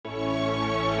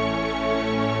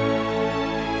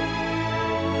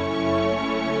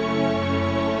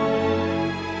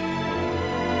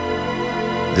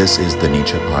This is the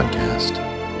Nietzsche Podcast.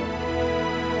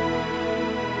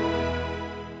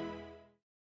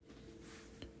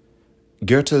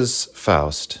 Goethe's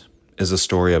Faust is a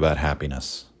story about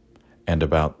happiness and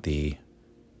about the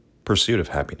pursuit of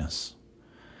happiness.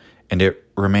 And it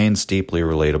remains deeply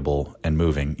relatable and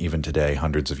moving even today,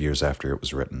 hundreds of years after it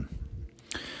was written.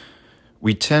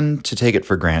 We tend to take it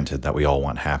for granted that we all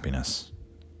want happiness.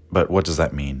 But what does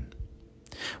that mean?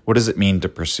 What does it mean to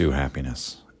pursue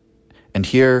happiness? And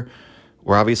here,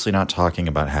 we're obviously not talking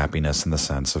about happiness in the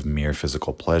sense of mere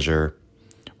physical pleasure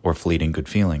or fleeting good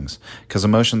feelings, because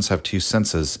emotions have two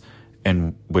senses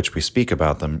in which we speak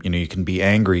about them. You can be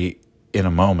angry in a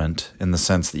moment in the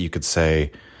sense that you could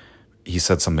say, he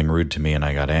said something rude to me and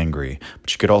I got angry.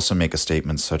 But you could also make a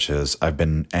statement such as, I've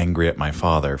been angry at my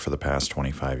father for the past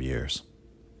 25 years.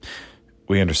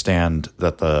 We understand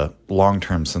that the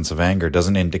long-term sense of anger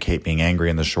doesn't indicate being angry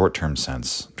in the short-term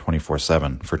sense,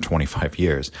 24/7, for 25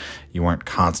 years. You weren't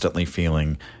constantly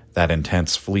feeling that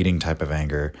intense, fleeting type of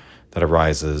anger that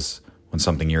arises when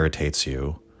something irritates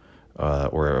you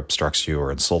or obstructs you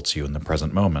or insults you in the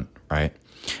present moment, right?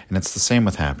 And it's the same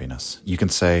with happiness. You can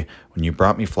say, when you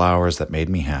brought me flowers, that made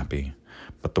me happy.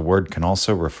 But the word can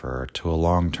also refer to a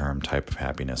long-term type of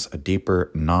happiness, a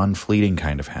deeper, non-fleeting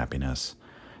kind of happiness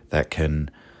that can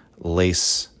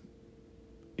lace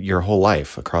your whole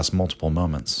life across multiple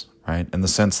moments, right? In the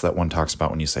sense that one talks about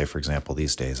when you say, for example,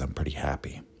 these days, I'm pretty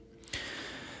happy.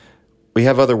 We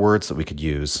have other words that we could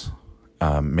use,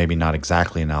 maybe not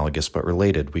exactly analogous, but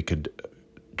related. We could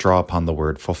draw upon the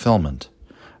word fulfillment,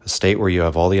 a state where you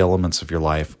have all the elements of your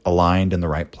life aligned in the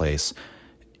right place.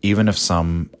 Even if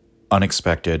some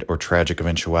unexpected or tragic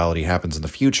eventuality happens in the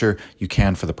future, you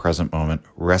can, for the present moment,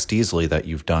 rest easily that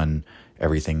you've done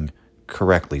everything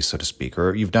correctly, so to speak,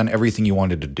 or you've done everything you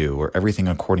wanted to do, or everything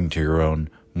according to your own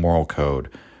moral code,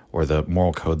 or the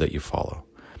moral code that you follow.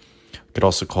 We could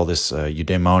also call this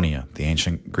eudaimonia, the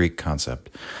ancient Greek concept.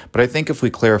 But I think if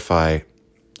we clarify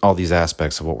all these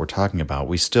aspects of what we're talking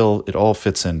about, it all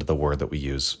fits into the word that we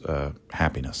use,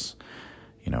 happiness.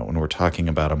 When we're talking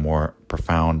about a more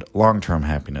profound, long-term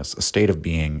happiness, a state of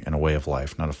being and a way of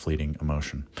life, not a fleeting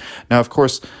emotion. Now, of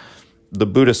course, the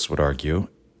Buddhists would argue,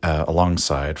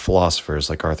 alongside philosophers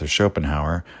like Arthur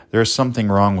Schopenhauer, there is something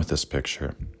wrong with this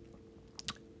picture.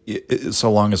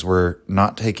 So long as we're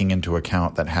not taking into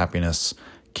account that happiness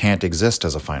can't exist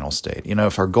as a final state.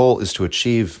 If our goal is to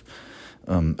achieve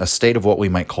a state of what we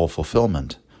might call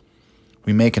fulfillment,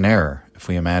 we make an error if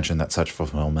we imagine that such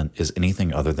fulfillment is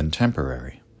anything other than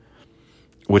temporary.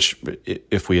 Which,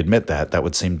 if we admit that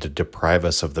would seem to deprive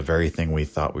us of the very thing we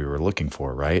thought we were looking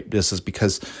for, right? This is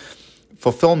because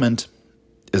fulfillment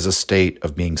is a state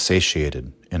of being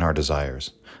satiated in our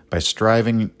desires. By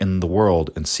striving in the world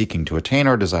and seeking to attain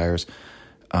our desires,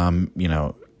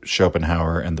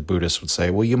 Schopenhauer and the Buddhists would say,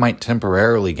 well, you might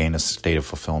temporarily gain a state of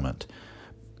fulfillment.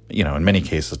 In many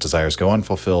cases, desires go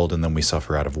unfulfilled and then we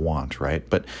suffer out of want, right?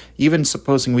 But even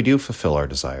supposing we do fulfill our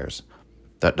desires,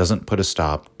 that doesn't put a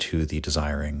stop to the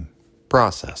desiring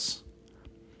process.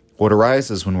 What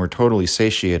arises when we're totally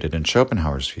satiated in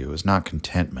Schopenhauer's view is not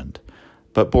contentment,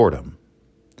 but boredom.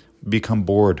 We become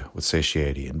bored with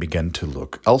satiety and begin to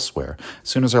look elsewhere. As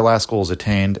soon as our last goal is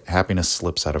attained, happiness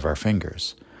slips out of our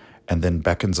fingers and then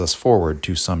beckons us forward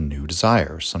to some new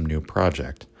desire, some new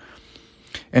project.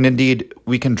 And indeed,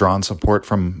 we can draw on support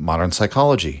from modern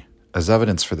psychology as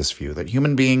evidence for this view that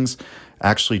human beings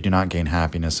actually do not gain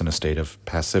happiness in a state of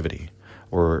passivity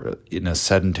or in a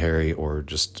sedentary or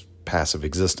just passive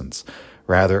existence.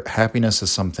 Rather, happiness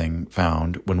is something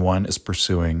found when one is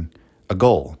pursuing a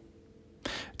goal.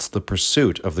 It's the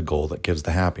pursuit of the goal that gives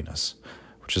the happiness,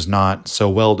 which is not so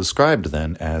well described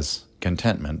then as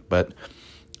contentment, but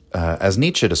as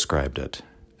Nietzsche described it,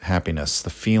 happiness, the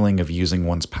feeling of using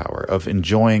one's power, of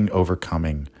enjoying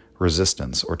overcoming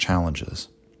resistance or challenges.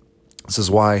 This is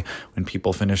why when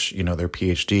people finish, their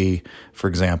PhD, for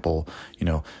example,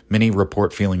 many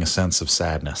report feeling a sense of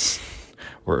sadness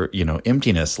or,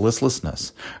 emptiness,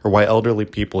 listlessness, or why elderly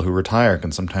people who retire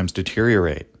can sometimes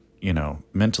deteriorate,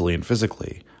 mentally and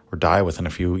physically, or die within a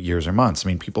few years or months.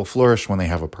 People flourish when they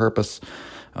have a purpose,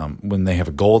 when they have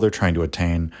a goal they're trying to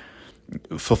attain.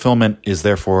 Fulfillment is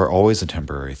therefore always a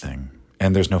temporary thing,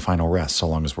 and there's no final rest so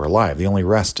long as we're alive. The only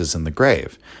rest is in the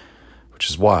grave, which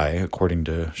is why, according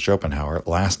to Schopenhauer,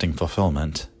 lasting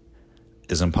fulfillment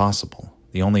is impossible.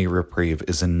 The only reprieve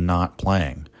is in not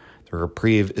playing. The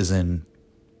reprieve is in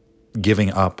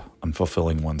giving up on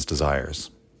fulfilling one's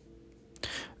desires.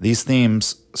 These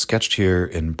themes, sketched here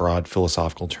in broad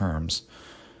philosophical terms,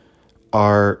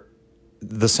 are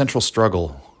the central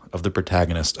struggle of the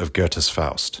protagonist of Goethe's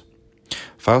Faust.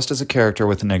 Faust is a character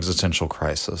with an existential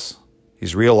crisis.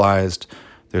 He's realized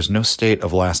there's no state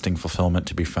of lasting fulfillment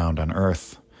to be found on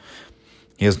earth.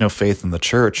 He has no faith in the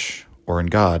church or in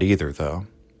God either, though.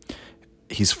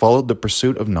 He's followed the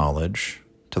pursuit of knowledge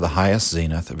to the highest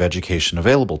zenith of education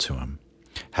available to him,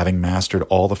 having mastered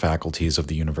all the faculties of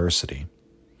the university.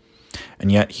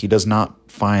 And yet he does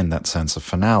not find that sense of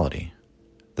finality,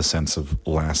 the sense of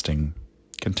lasting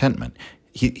contentment.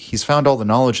 He's found all the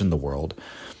knowledge in the world,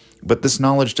 but this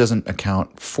knowledge doesn't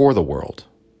account for the world,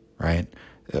 right?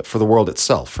 For the world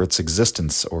itself, for its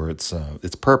existence or its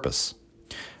purpose.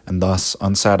 And thus,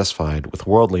 unsatisfied with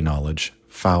worldly knowledge,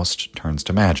 Faust turns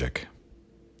to magic.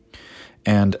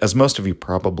 And as most of you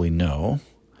probably know,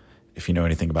 if you know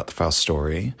anything about the Faust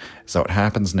story, is that what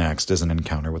happens next is an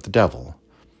encounter with the devil.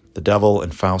 The devil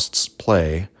in Faust's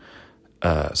play,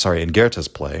 in Goethe's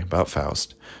play about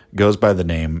Faust, goes by the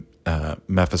name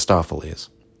Mephistopheles.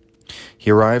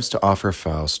 He arrives to offer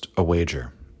Faust a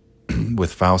wager.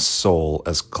 With Faust's soul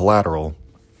as collateral,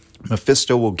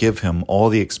 Mephisto will give him all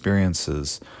the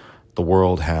experiences the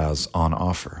world has on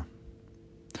offer.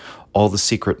 All the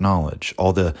secret knowledge,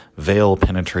 all the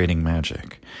veil-penetrating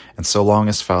magic. And so long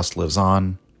as Faust lives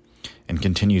on and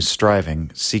continues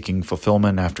striving, seeking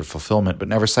fulfillment after fulfillment, but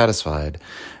never satisfied,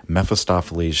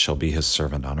 Mephistopheles shall be his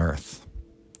servant on earth.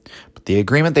 But the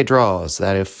agreement they draw is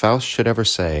that if Faust should ever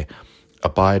say,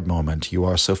 "Abide moment, you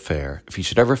are so fair," if he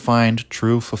should ever find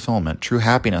true fulfillment, true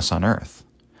happiness on earth,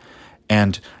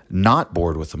 and not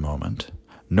bored with the moment,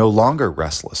 no longer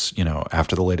restless,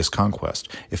 after the latest conquest,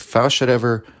 if Faust should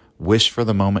ever wish for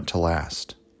the moment to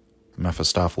last,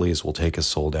 Mephistopheles will take his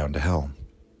soul down to hell.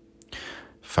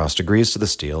 Faust agrees to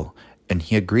this deal, and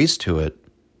he agrees to it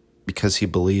because he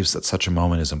believes that such a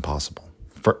moment is impossible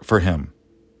for him,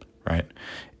 right?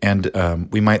 And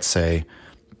we might say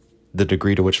the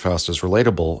degree to which Faust is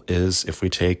relatable is if we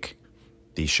take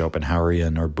the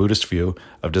Schopenhauerian or Buddhist view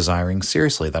of desiring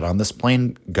seriously, that on this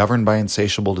plane governed by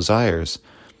insatiable desires,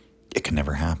 it can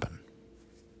never happen.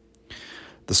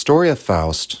 The story of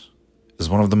Faust is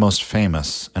one of the most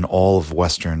famous in all of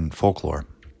Western folklore.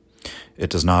 It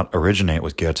does not originate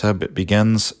with Goethe, but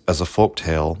begins as a folk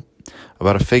tale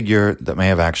about a figure that may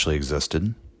have actually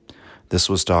existed. This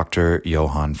was Dr.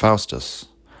 Johann Faustus.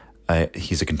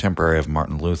 He's a contemporary of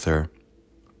Martin Luther.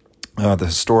 The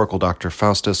historical Doctor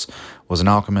Faustus was an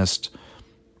alchemist,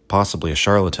 possibly a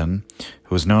charlatan,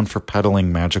 who was known for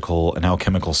peddling magical and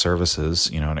alchemical services,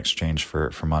 in exchange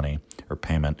for money or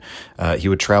payment. He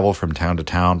would travel from town to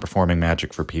town performing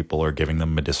magic for people or giving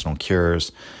them medicinal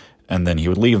cures, and then he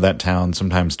would leave that town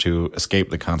sometimes to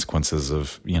escape the consequences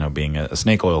of, being a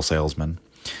snake oil salesman.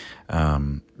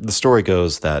 The story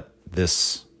goes that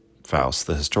this Faust,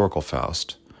 the historical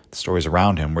Faust, the stories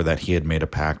around him were that he had made a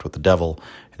pact with the devil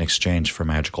in exchange for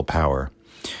magical power,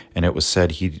 and it was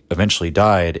said he eventually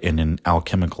died in an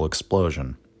alchemical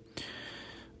explosion.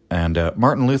 And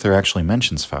Martin Luther actually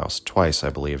mentions Faust twice, I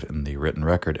believe, in the written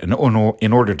record, in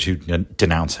order to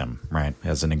denounce him, right,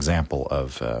 as an example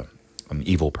of an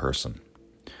evil person.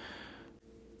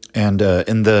 And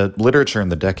in the literature in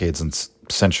the decades and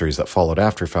centuries that followed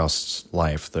after Faust's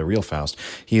life, the real Faust,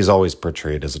 he is always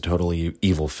portrayed as a totally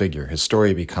evil figure. His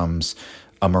story becomes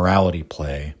a morality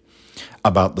play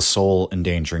about the soul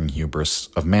endangering hubris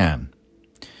of man.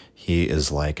 He is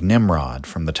like Nimrod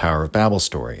from the Tower of Babel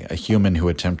story, a human who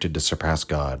attempted to surpass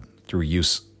God through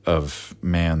use of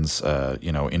man's,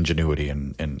 ingenuity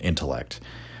and intellect,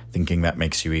 thinking that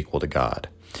makes you equal to God.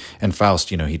 And Faust,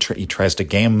 he tries to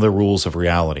game the rules of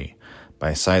reality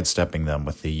by sidestepping them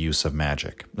with the use of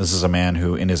magic. This is a man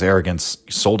who, in his arrogance,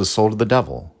 sold his soul to the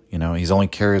devil. He only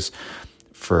cares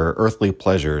for earthly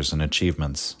pleasures and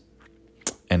achievements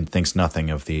and thinks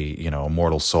nothing of the,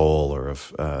 immortal soul or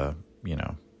of,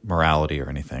 morality or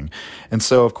anything. And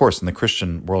so, of course, in the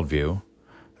Christian worldview,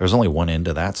 there's only one end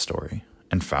to that story,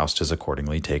 and Faust is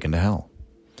accordingly taken to hell.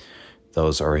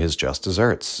 Those are his just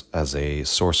deserts as a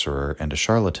sorcerer and a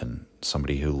charlatan,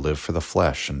 somebody who lived for the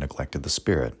flesh and neglected the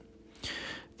spirit.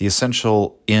 The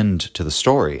essential end to the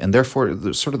story, and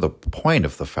therefore sort of the point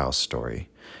of the Faust story,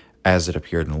 as it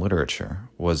appeared in literature,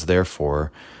 was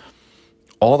therefore,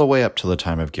 all the way up to the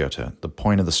time of Goethe, the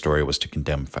point of the story was to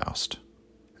condemn Faust,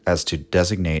 as to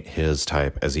designate his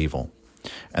type as evil.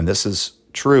 And this is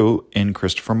true in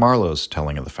Christopher Marlowe's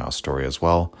telling of the Faust story as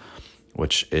well,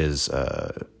 which is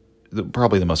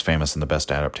probably the most famous and the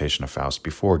best adaptation of Faust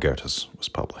before Goethe's was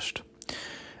published.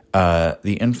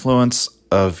 The influence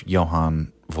of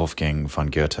Johann Wolfgang von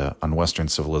Goethe on Western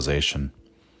civilization,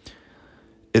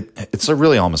 it's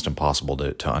really almost impossible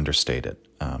to understate it,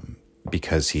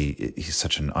 because he's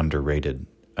such an underrated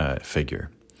figure.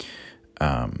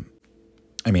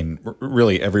 I mean,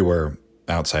 really everywhere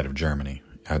outside of Germany.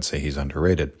 I'd say he's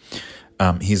underrated.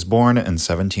 He's born in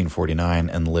 1749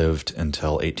 and lived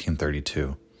until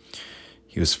 1832.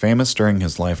 He was famous during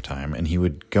his lifetime, and he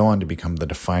would go on to become the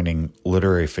defining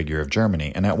literary figure of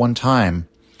Germany. And at one time,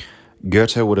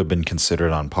 Goethe would have been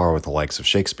considered on par with the likes of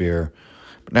Shakespeare.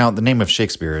 But now, the name of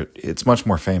Shakespeare, it's much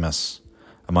more famous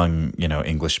among,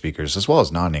 English speakers, as well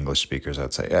as non-English speakers,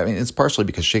 I'd say. I mean, it's partially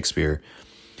because Shakespeare,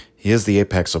 he is the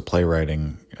apex of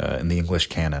playwriting in the English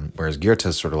canon, whereas Goethe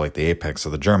is sort of like the apex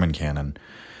of the German canon.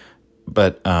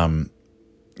 But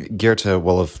Goethe,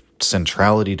 while of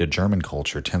centrality to German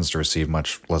culture, tends to receive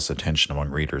much less attention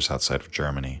among readers outside of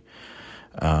Germany,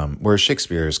 whereas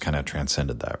Shakespeare has kind of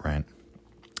transcended that, right?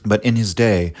 But in his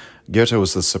day, Goethe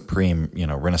was the supreme,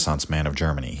 Renaissance man of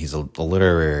Germany. He's a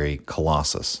literary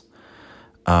colossus.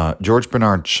 George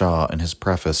Bernard Shaw, in his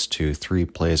preface to 3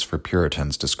 Plays for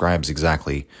Puritans, describes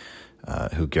exactly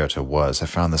who Goethe was. I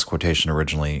found this quotation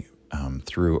originally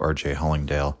through R.J.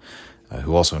 Hollingdale,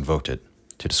 who also invoked it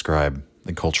to describe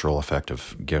the cultural effect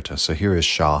of Goethe. So here is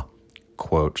Shaw,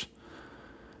 quote,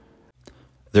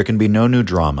 "There can be no new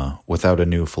drama without a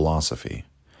new philosophy.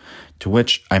 To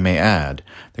which I may add,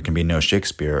 there can be no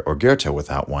Shakespeare or Goethe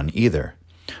without one either,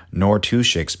 nor 2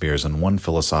 Shakespeares in one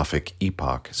philosophic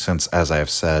epoch, since, as I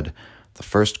have said, the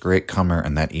first great comer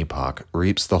in that epoch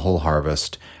reaps the whole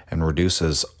harvest and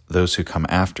reduces those who come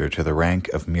after to the rank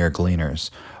of mere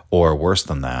gleaners, or, worse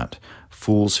than that,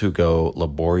 fools who go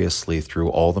laboriously through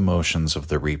all the motions of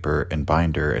the reaper and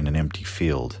binder in an empty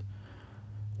field.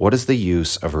 What is the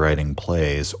use of writing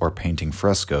plays or painting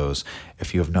frescoes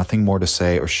if you have nothing more to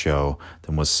say or show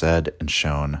than was said and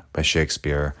shown by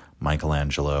Shakespeare,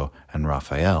 Michelangelo, and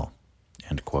Raphael?"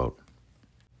 End quote.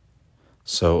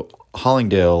 So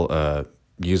Hollingdale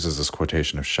uses this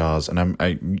quotation of Shaw's, and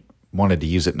I wanted to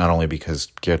use it not only because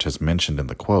Goethe is mentioned in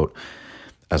the quote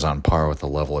as on par with the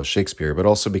level of Shakespeare, but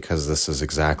also because this is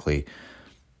exactly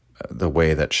the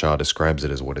way that Shaw describes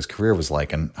it as what his career was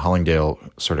like. And Hollingdale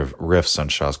sort of riffs on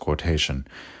Shaw's quotation,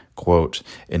 quote,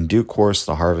 "In due course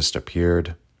the harvest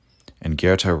appeared, and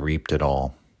Goethe reaped it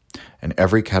all. In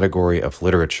every category of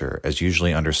literature, as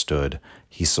usually understood,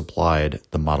 he supplied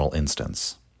the model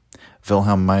instance.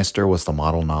 Wilhelm Meister was the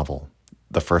model novel,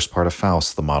 the first part of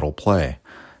Faust the model play,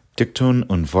 Dichtung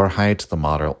und Wahrheit the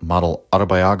model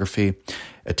autobiography,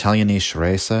 Italienische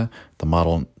Reise the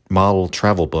model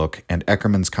travel book, and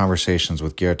Eckermann's Conversations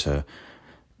with Goethe,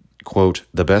 quote,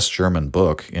 the best German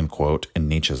book, end quote, in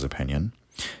Nietzsche's opinion,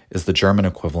 is the German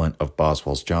equivalent of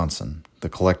Boswell's Johnson. The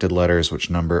collected letters,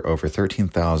 which number over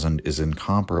 13,000, is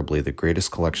incomparably the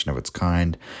greatest collection of its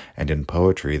kind, and in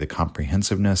poetry the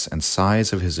comprehensiveness and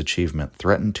size of his achievement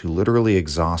threaten to literally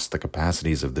exhaust the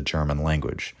capacities of the German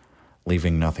language,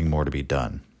 leaving nothing more to be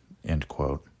done, end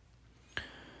quote.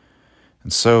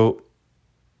 And so,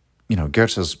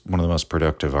 Goethe is one of the most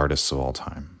productive artists of all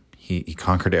time. He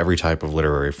conquered every type of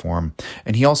literary form,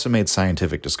 and he also made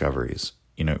scientific discoveries.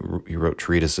 He wrote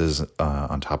treatises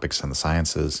on topics in the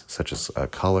sciences, such as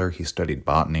color. He studied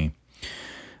botany.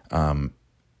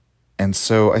 And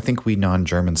so I think we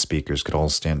non-German speakers could all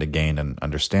stand to gain in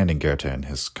understanding Goethe and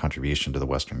his contribution to the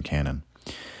Western canon.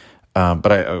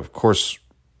 But I, of course,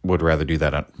 would rather do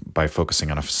that by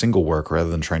focusing on a single work rather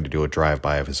than trying to do a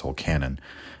drive-by of his whole canon.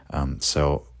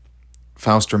 So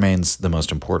Faust remains the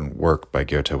most important work by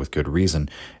Goethe with good reason,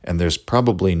 and there's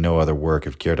probably no other work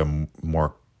of Goethe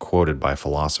more quoted by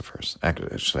philosophers.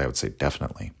 Actually, I would say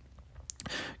definitely.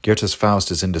 Goethe's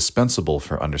Faust is indispensable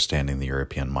for understanding the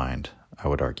European mind, I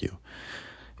would argue.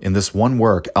 In this one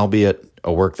work, albeit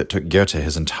a work that took Goethe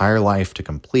his entire life to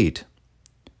complete,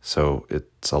 so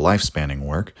it's a life-spanning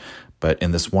work, but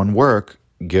in this one work,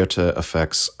 Goethe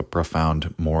effects a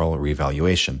profound moral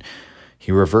revaluation.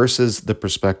 He reverses the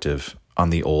perspective on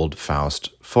the old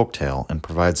Faust folktale and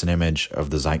provides an image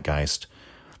of the zeitgeist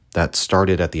that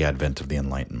started at the advent of the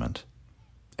Enlightenment.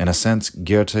 In a sense,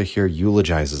 Goethe here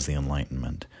eulogizes the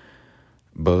Enlightenment,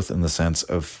 both in the sense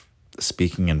of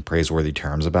speaking in praiseworthy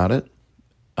terms about it,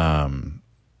 and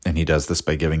he does this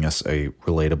by giving us a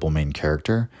relatable main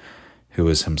character who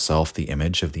is himself the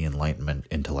image of the Enlightenment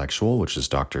intellectual, which is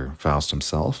Dr. Faust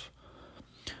himself,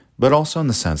 but also in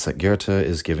the sense that Goethe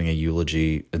is giving a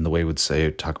eulogy in the way we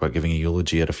would talk about giving a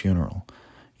eulogy at a funeral.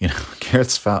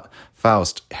 Goethe's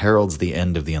Faust heralds the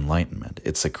end of the Enlightenment.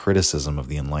 It's a criticism of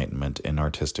the Enlightenment in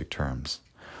artistic terms.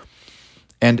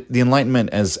 And the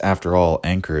Enlightenment is, after all,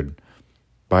 anchored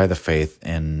by the faith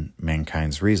in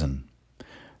mankind's reason.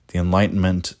 The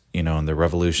Enlightenment, and the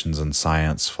revolutions in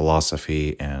science,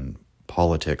 philosophy, and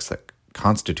politics that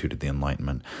constituted the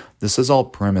Enlightenment, this is all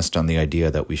premised on the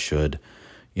idea that we should,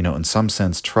 in some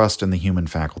sense, trust in the human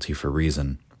faculty for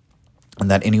reason, and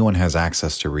that anyone has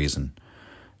access to reason,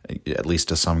 at least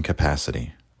to some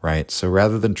capacity, right? So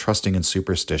rather than trusting in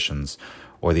superstitions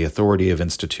or the authority of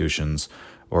institutions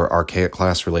or archaic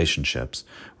class relationships,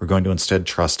 we're going to instead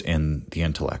trust in the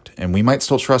intellect. And we might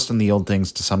still trust in the old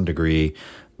things to some degree,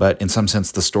 but in some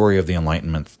sense, the story of the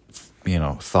Enlightenment,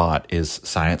 thought is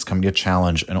science coming to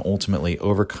challenge and ultimately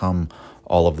overcome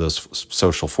all of those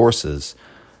social forces,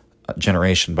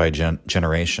 generation by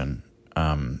generation,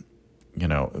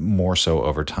 more so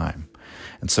over time.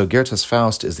 And so Goethe's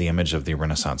Faust is the image of the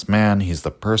Renaissance man. He's the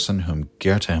person whom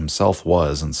Goethe himself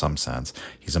was, in some sense.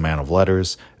 He's a man of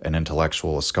letters, an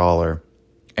intellectual, a scholar,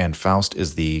 and Faust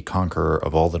is the conqueror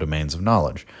of all the domains of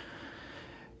knowledge.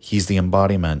 He's the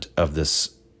embodiment of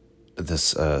this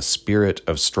spirit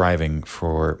of striving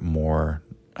for more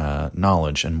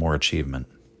knowledge and more achievement.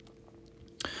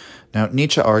 Now,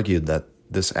 Nietzsche argued that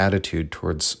this attitude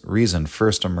towards reason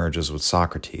first emerges with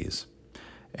Socrates,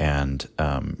 and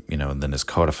then is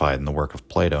codified in the work of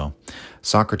Plato.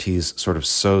 Socrates sort of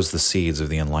sows the seeds of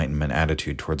the Enlightenment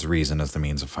attitude towards reason as the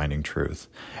means of finding truth,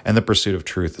 and the pursuit of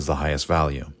truth is the highest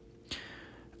value.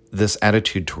 This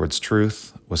attitude towards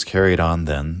truth was carried on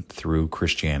then through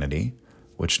Christianity,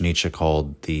 which Nietzsche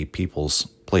called the people's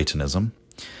Platonism.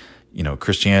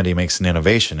 Christianity makes an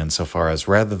innovation insofar as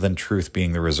rather than truth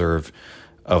being the reserve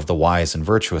of the wise and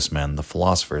virtuous men, the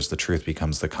philosophers, the truth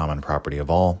becomes the common property of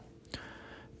all.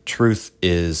 Truth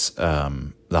is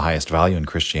the highest value in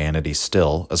Christianity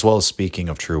still, as well as speaking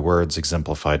of true words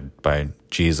exemplified by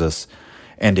Jesus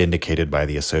and indicated by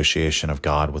the association of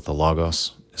God with the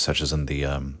Logos, such as in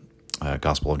the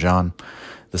Gospel of John.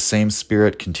 The same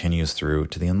spirit continues through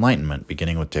to the Enlightenment,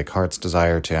 beginning with Descartes'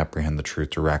 desire to apprehend the truth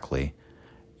directly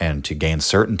and to gain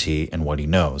certainty in what he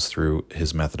knows through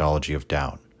his methodology of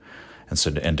doubt. And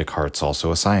Descartes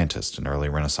also a scientist, an early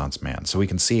Renaissance man. So we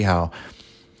can see how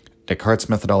Descartes'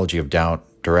 methodology of doubt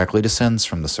directly descends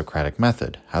from the Socratic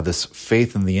method, how this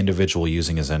faith in the individual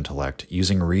using his intellect,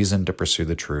 using reason to pursue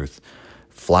the truth,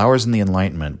 flowers in the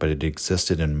Enlightenment, but it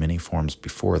existed in many forms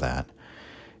before that.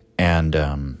 And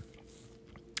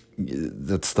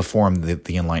that's the form that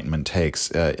the Enlightenment takes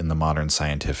in the modern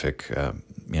scientific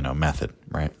method,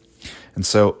 right? And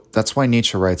so that's why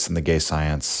Nietzsche writes in The Gay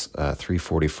Science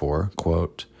 344,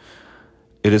 quote,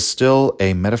 "It is still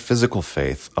a metaphysical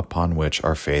faith upon which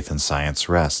our faith in science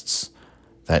rests,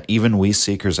 that even we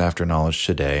seekers after knowledge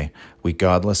today, we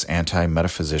godless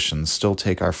anti-metaphysicians still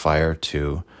take our fire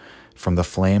too from the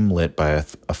flame lit by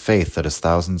a faith that is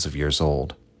thousands of years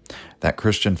old, that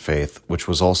Christian faith which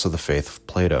was also the faith of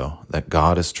Plato, that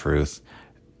God is truth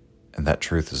and that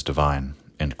truth is divine,"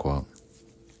 end quote.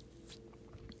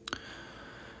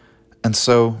 And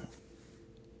so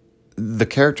the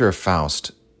character of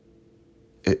Faust,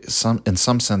 in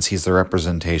some sense, he's the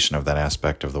representation of that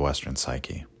aspect of the Western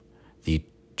psyche, the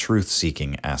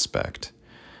truth-seeking aspect.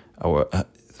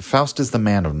 Faust is the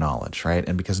man of knowledge, right?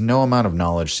 And because no amount of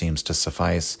knowledge seems to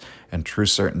suffice, and true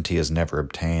certainty is never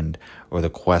obtained, or the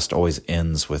quest always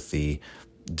ends with the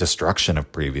destruction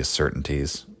of previous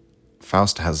certainties,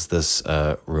 Faust has this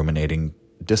ruminating,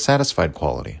 dissatisfied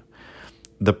quality.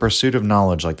 The pursuit of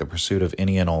knowledge, like the pursuit of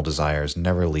any and all desires,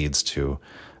 never leads to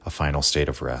a final state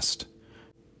of rest.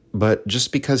 But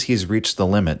just because he's reached the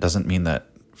limit doesn't mean that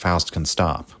Faust can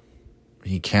stop.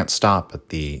 He can't stop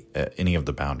at any of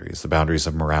the boundaries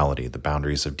of morality, the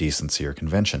boundaries of decency or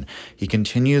convention. He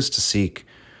continues to seek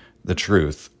the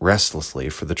truth restlessly,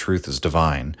 for the truth is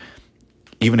divine,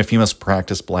 even if he must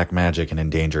practice black magic and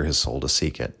endanger his soul to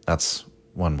seek it. That's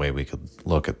one way we could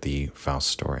look at the Faust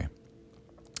story.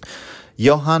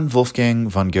 Johann Wolfgang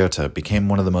von Goethe became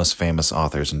one of the most famous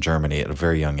authors in Germany at a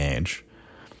very young age.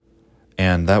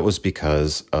 And that was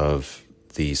because of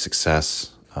the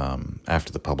success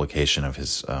after the publication of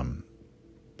his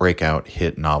breakout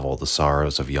hit novel, The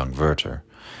Sorrows of Young Werther.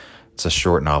 It's a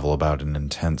short novel about an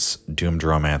intense, doomed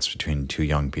romance between two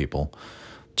young people,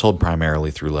 told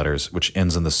primarily through letters, which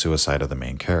ends in the suicide of the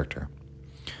main character.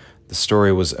 The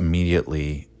story was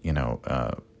immediately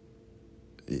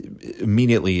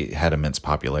had immense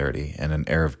popularity and an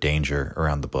air of danger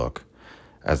around the book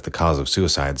as the cause of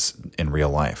suicides in real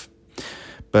life.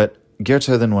 But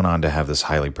Goethe then went on to have this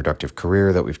highly productive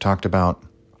career that we've talked about,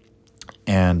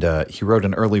 and he wrote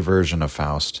an early version of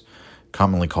Faust,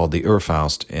 commonly called the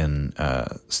Urfaust, in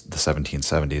the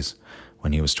 1770s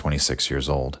when he was 26 years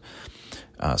old.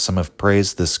 Some have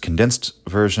praised this condensed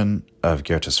version of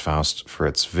Goethe's Faust for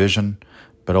its vision,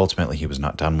 but ultimately he was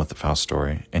not done with the Faust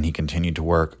story, and he continued to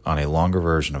work on a longer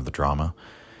version of the drama.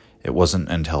 It wasn't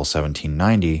until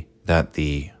 1790 that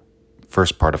the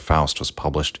first part of Faust was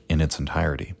published in its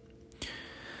entirety.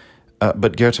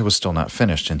 But Goethe was still not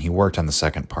finished, and he worked on the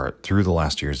second part through the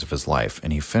last years of his life,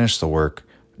 and he finished the work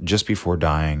just before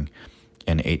dying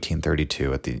in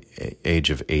 1832 at the age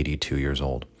of 82 years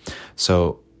old.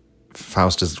 So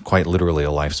Faust is quite literally a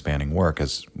life-spanning work,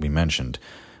 as we mentioned.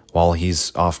 While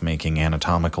he's off making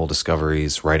anatomical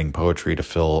discoveries, writing poetry to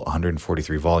fill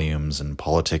 143 volumes, and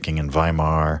politicking in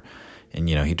Weimar, and,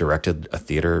 he directed a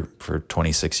theater for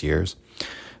 26 years,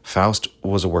 Faust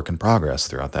was a work in progress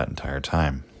throughout that entire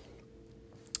time.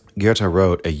 Goethe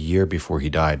wrote a year before he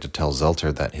died to tell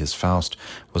Zelter that his Faust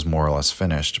was more or less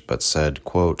finished, but said,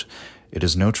 quote, "It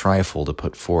is no trifle to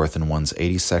put forth in one's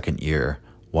 82nd year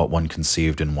what one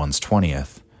conceived in one's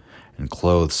 20th, and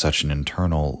clothe such an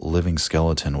internal, living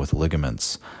skeleton with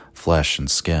ligaments, flesh, and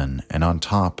skin, and on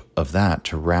top of that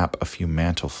to wrap a few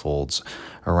mantle folds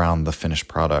around the finished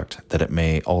product, that it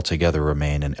may altogether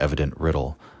remain an evident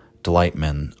riddle, delight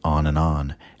men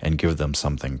on, and give them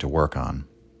something to work on."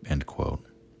 End quote.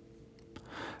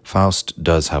 Faust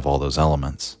does have all those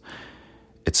elements.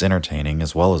 It's entertaining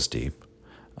as well as deep.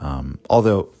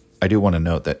 Although I do want to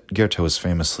note that Goethe was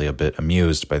famously a bit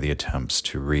amused by the attempts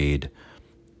to read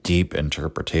deep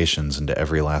interpretations into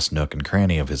every last nook and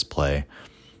cranny of his play,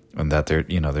 and that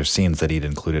there's scenes that he'd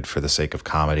included for the sake of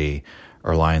comedy,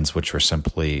 or lines which were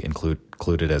simply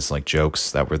included as like jokes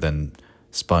that were then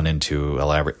spun into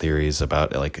elaborate theories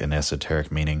about like an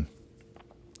esoteric meaning.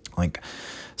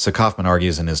 So Kaufmann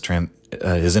argues in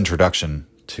his introduction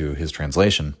to his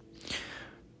translation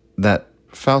that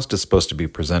Faust is supposed to be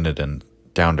presented in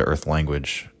down-to-earth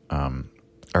language,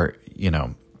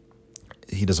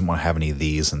 he doesn't want to have any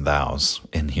these and thous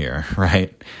in here,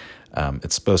 right?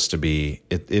 It's supposed to be,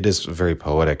 it is very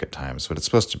poetic at times, but it's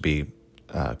supposed to be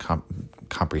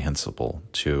comprehensible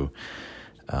to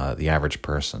the average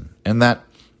person. And that,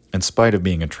 in spite of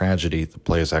being a tragedy, the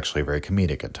play is actually very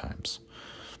comedic at times.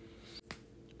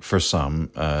 For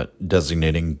some,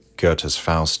 designating Goethe's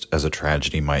Faust as a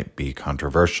tragedy might be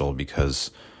controversial because,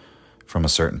 from a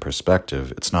certain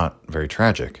perspective, it's not very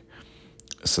tragic.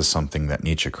 This is something that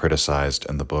Nietzsche criticized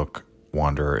in the book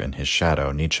Wanderer in His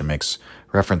Shadow. Nietzsche makes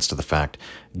reference to the fact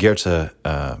Goethe,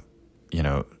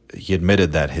 he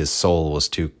admitted that his soul was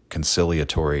too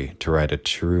conciliatory to write a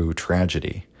true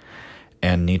tragedy.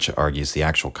 And Nietzsche argues the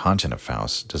actual content of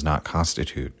Faust does not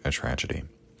constitute a tragedy.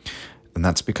 And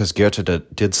that's because Goethe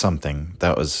did something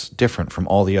that was different from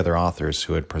all the other authors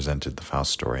who had presented the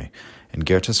Faust story. In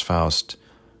Goethe's Faust,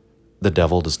 the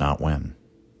devil does not win.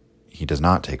 He does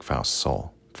not take Faust's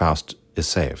soul. Faust is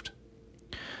saved.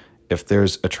 If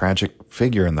there's a tragic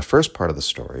figure in the first part of the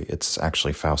story, it's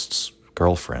actually Faust's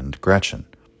girlfriend, Gretchen.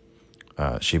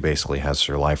 She basically has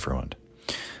her life ruined.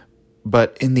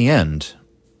 But in the end,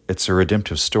 it's a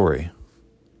redemptive story.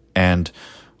 And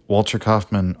Walter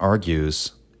Kaufmann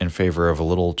argues in favor of a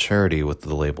little charity with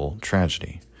the label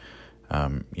tragedy.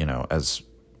 As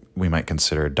we might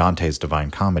consider Dante's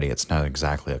Divine Comedy, it's not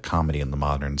exactly a comedy in the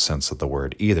modern sense of the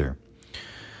word either.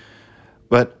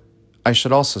 But I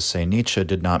should also say Nietzsche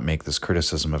did not make this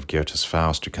criticism of Goethe's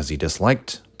Faust because he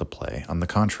disliked the play. On the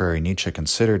contrary, Nietzsche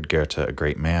considered Goethe a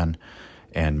great man,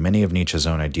 and many of Nietzsche's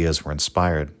own ideas were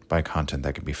inspired by content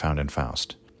that can be found in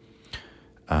Faust.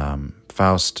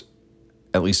 Faust,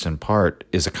 at least in part,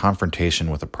 is a confrontation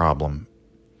with a problem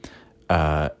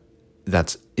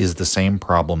that is the same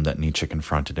problem that Nietzsche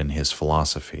confronted in his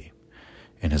philosophy,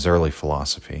 in his early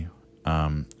philosophy,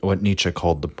 what Nietzsche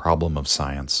called the problem of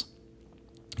science.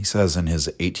 He says in his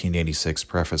 1886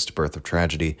 preface to Birth of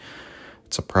Tragedy,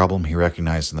 it's a problem he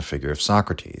recognized in the figure of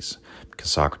Socrates,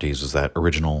 because Socrates was that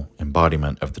original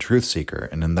embodiment of the truth seeker,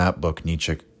 and in that book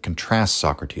Nietzsche contrasts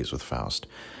Socrates with Faust.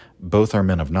 Both are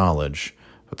men of knowledge,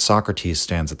 but Socrates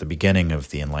stands at the beginning of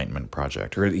the Enlightenment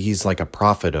project, or he's like a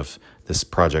prophet of this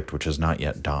project which has not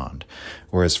yet dawned.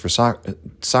 Whereas for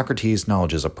Socrates,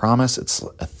 knowledge is a promise, it's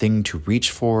a thing to reach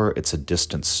for, it's a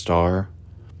distant star,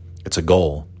 it's a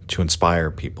goal to inspire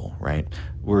people, right?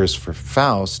 Whereas for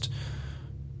Faust,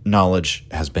 knowledge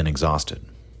has been exhausted.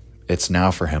 It's now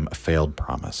for him a failed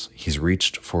promise. He's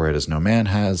reached for it as no man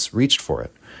has reached for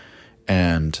it.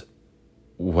 And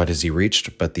what has he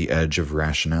reached but the edge of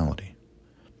rationality?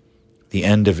 The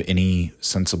end of any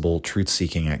sensible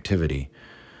truth-seeking activity.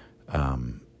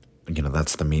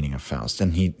 That's the meaning of Faust.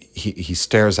 And he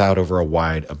stares out over a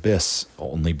wide abyss,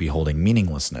 only beholding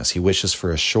meaninglessness. He wishes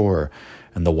for a shore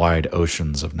and the wide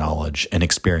oceans of knowledge and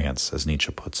experience, as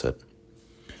Nietzsche puts it.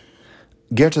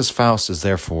 Goethe's Faust is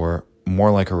therefore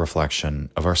more like a reflection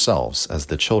of ourselves as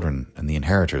the children and the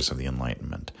inheritors of the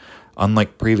Enlightenment,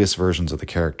 unlike previous versions of the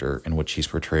character in which he's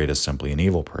portrayed as simply an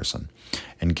evil person.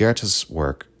 In Goethe's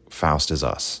work, Faust is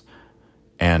us.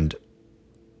 And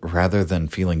rather than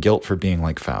feeling guilt for being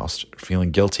like Faust,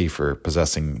 feeling guilty for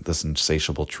possessing this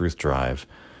insatiable truth drive,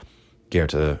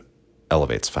 Goethe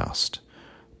elevates Faust.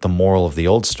 The moral of the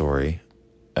old story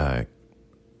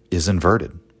is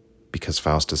inverted because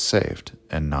Faust is saved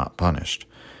and not punished.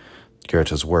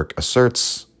 Goethe's work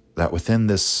asserts that within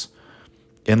this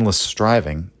endless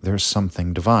striving, there's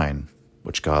something divine,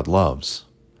 which God loves.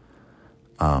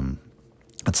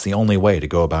 It's the only way to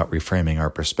go about reframing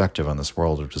our perspective on this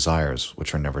world of desires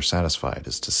which are never satisfied,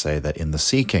 is to say that in the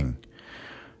seeking,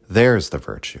 there is the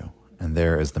virtue, and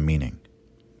there is the meaning.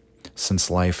 Since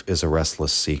life is a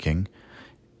restless seeking,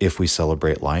 if we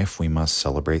celebrate life, we must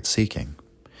celebrate seeking.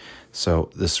 So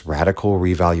this radical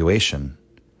revaluation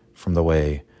from the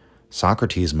way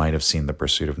Socrates might have seen the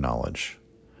pursuit of knowledge.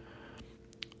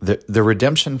 The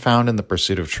redemption found in the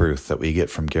pursuit of truth that we get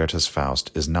from Goethe's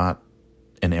Faust is not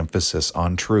an emphasis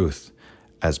on truth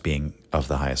as being of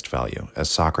the highest value, as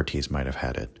Socrates might have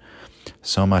had it,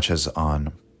 so much as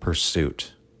on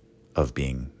pursuit of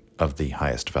being of the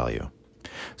highest value.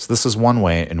 So this is one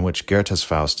way in which Goethe's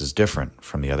Faust is different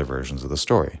from the other versions of the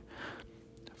story.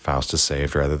 Faust is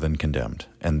saved rather than condemned,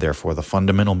 and therefore the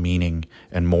fundamental meaning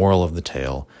and moral of the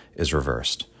tale is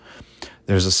reversed.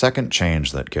 There's a second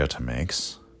change that Goethe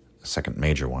makes, a second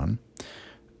major one.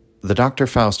 The Doctor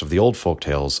Faust of the old folk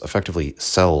tales effectively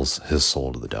sells his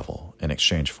soul to the devil in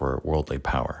exchange for worldly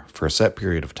power for a set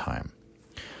period of time.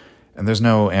 And there's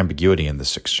no ambiguity in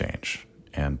this exchange.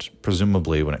 And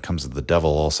presumably when it comes to the devil,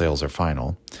 all sales are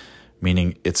final,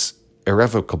 meaning it's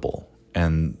irrevocable,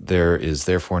 and there is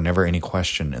therefore never any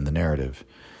question in the narrative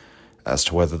as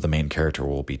to whether the main character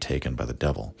will be taken by the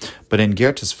devil. But in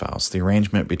Goethe's Faust, the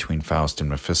arrangement between Faust and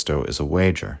Mephisto is a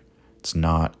wager. It's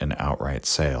not an outright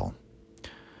sale.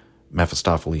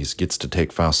 Mephistopheles gets to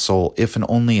take Faust's soul if and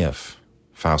only if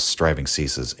Faust's striving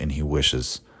ceases and he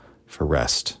wishes for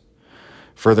rest.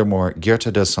 Furthermore,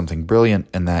 Goethe does something brilliant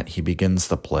in that he begins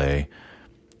the play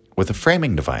with a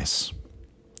framing device,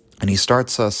 and he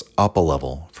starts us up a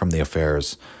level from the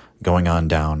affairs going on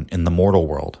down in the mortal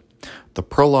world. The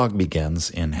prologue begins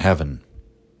in heaven,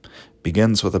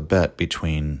 begins with a bet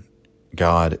between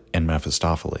God and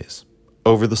Mephistopheles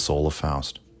over the soul of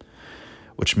Faust,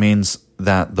 which means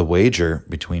that the wager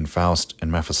between Faust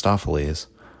and Mephistopheles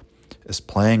is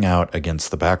playing out against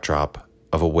the backdrop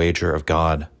of a wager of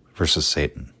God versus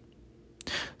Satan.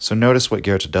 So notice what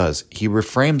Goethe does. He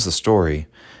reframes the story,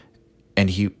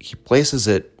 and he places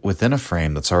it within a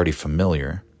frame that's already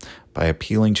familiar by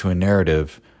appealing to a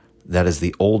narrative that is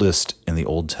the oldest in the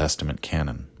Old Testament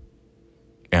canon,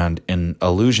 and an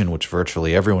allusion which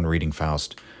virtually everyone reading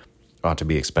Faust ought to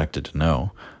be expected to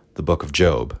know, the Book of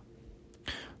Job.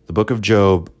 The Book of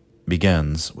Job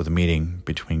begins with a meeting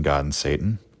between God and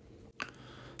Satan.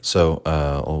 So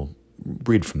I'll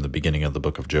read from the beginning of the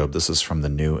Book of Job. This is from the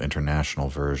New International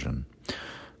Version.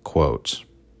 Quote,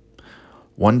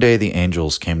 "One day the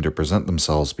angels came to present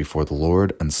themselves before the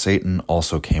Lord, and Satan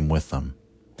also came with them.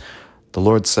 The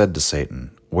Lord said to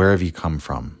Satan, 'Where have you come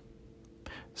from?'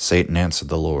 Satan answered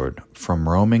the Lord, 'From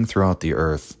roaming throughout the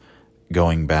earth,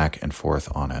 going back and forth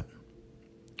on it.'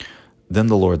 Then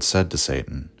the Lord said to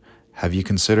Satan, 'Have you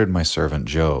considered my servant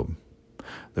Job?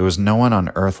 There was no one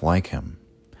on earth like him.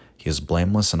 He is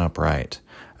blameless and upright,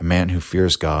 a man who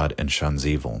fears God and shuns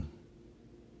evil.'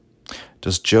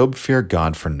 'Does Job fear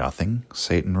God for nothing?'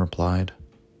 Satan replied.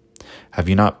 'Have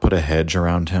you not put a hedge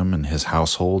around him and his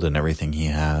household and everything he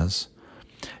has?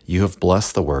 You have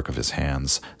blessed the work of his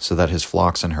hands, so that his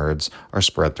flocks and herds are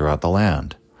spread throughout the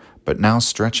land. But now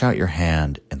stretch out your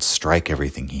hand and strike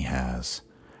everything he has,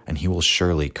 and he will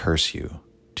surely curse you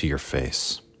to your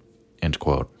face." End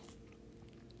quote.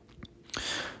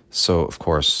 So, of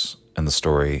course, in the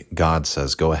story, God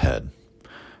says, "Go ahead.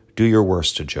 Do your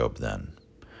worst to Job then."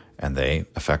 And they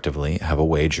effectively have a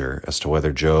wager as to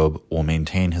whether Job will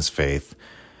maintain his faith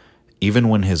even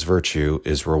when his virtue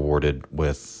is rewarded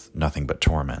with nothing but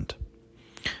torment.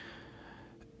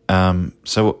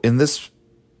 So in this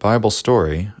Bible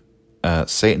story,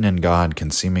 Satan and God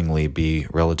can seemingly be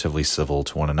relatively civil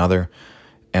to one another.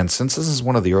 And since this is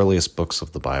one of the earliest books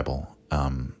of the Bible,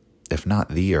 if not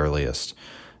the earliest,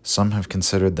 some have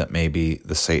considered that maybe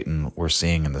the Satan we're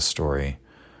seeing in this story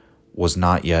was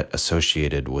not yet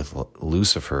associated with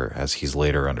Lucifer as he's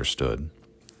later understood,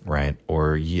 right?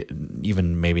 Or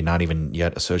even maybe not even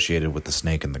yet associated with the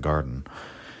snake in the garden.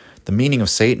 The meaning of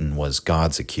Satan was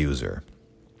God's accuser.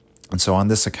 And so on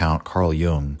this account, Carl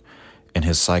Jung, in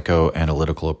his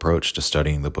psychoanalytical approach to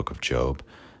studying the Book of Job,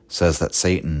 says that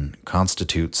Satan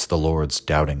constitutes the Lord's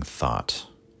doubting thought.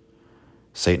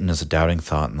 Satan is a doubting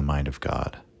thought in the mind of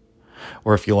God.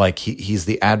 Or if you like, he's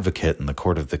the advocate in the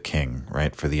court of the king,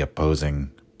 right, for the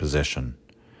opposing position.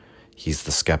 He's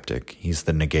the skeptic. He's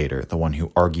the negator, the one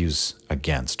who argues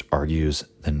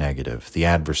the negative, the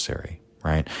adversary,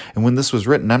 right? And when this was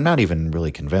written, I'm not even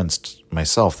really convinced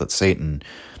myself that Satan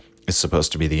is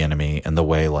supposed to be the enemy in the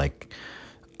way like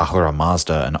Ahura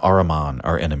Mazda and Ahriman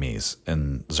are enemies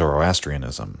in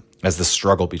Zoroastrianism, as the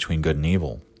struggle between good and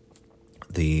evil.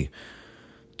 The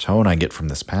tone I get from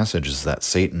this passage is that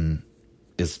Satan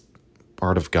is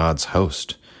part of God's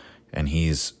host, and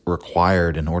he's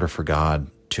required in order for God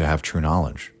to have true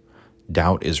knowledge.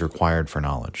 Doubt is required for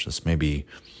knowledge. This may be,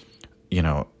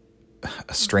 a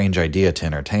strange idea to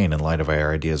entertain in light of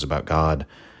our ideas about God,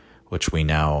 which we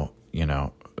now,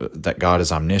 that God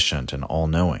is omniscient and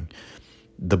all-knowing.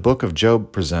 The book of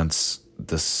Job presents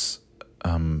this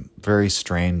very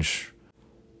strange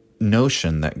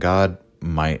notion that God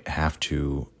might have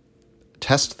to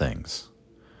test things,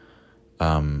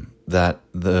 that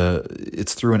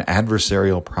it's through an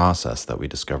adversarial process that we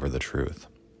discover the truth.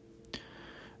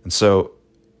 And so,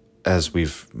 as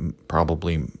we've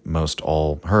probably most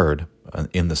all heard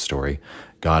in the story,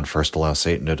 God first allows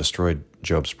Satan to destroy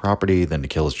Job's property, then to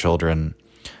kill his children,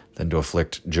 then to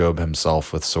afflict Job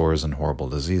himself with sores and horrible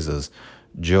diseases.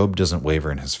 Job doesn't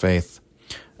waver in his faith,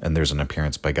 and there's an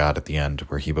appearance by God at the end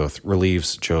where he both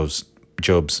relieves Job's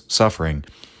suffering,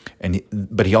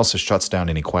 but he also shuts down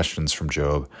any questions from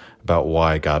Job about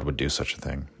why God would do such a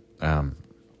thing.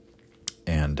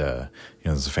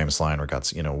 There's a famous line where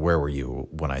God's, where were you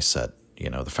when I set,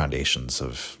 the foundations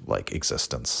of like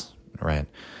existence, right?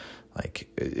 Like,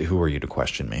 who are you to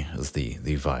question me is the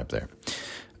vibe there.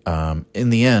 In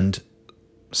the end,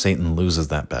 Satan loses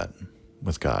that bet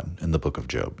with God in the book of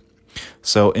Job.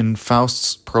 So in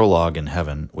Faust's prologue in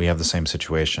heaven, we have the same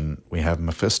situation. We have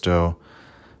Mephisto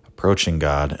approaching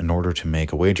God in order to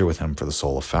make a wager with him for the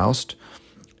soul of Faust.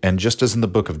 And just as in the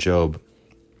book of Job,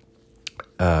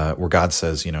 where God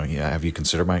says, have you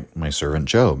considered my servant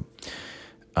Job?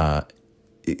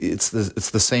 It's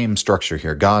the same structure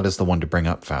here. God is the one to bring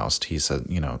up Faust. He said,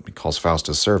 he calls Faust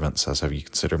his servant, says, have you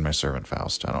considered my servant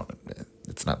Faust?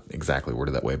 It's not exactly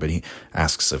worded that way, but he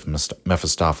asks if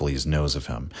Mephistopheles knows of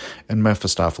him. And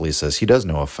Mephistopheles says he does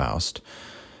know of Faust.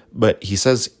 But he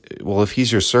says, well, if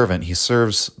he's your servant, he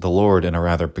serves the Lord in a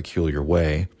rather peculiar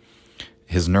way.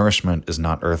 His nourishment is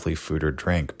not earthly food or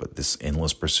drink, but this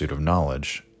endless pursuit of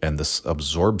knowledge and this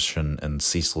absorption and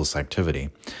ceaseless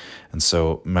activity. And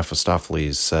so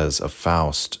Mephistopheles says of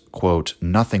Faust, quote,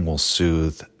 nothing will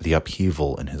soothe the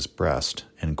upheaval in his breast,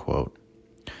 end quote.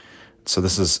 So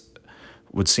this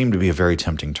would seem to be a very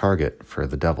tempting target for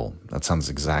the devil. That sounds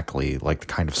exactly like the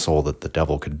kind of soul that the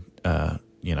devil could,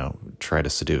 try to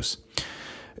seduce.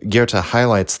 Goethe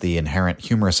highlights the inherent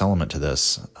humorous element to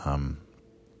this.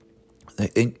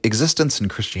 Existence in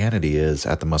Christianity is,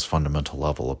 at the most fundamental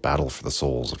level, a battle for the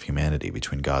souls of humanity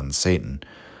between God and Satan.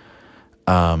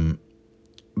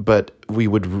 But we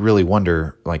would really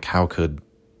wonder, how could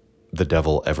the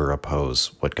devil ever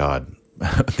oppose what God,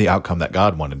 the outcome that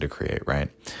God wanted to create, right?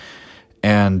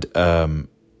 And, how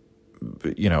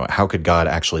could God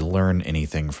actually learn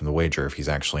anything from the wager if he's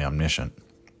actually omniscient?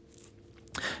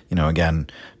 Again,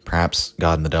 perhaps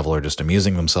God and the devil are just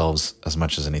amusing themselves as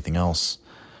much as anything else.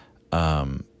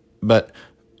 But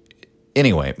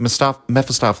anyway,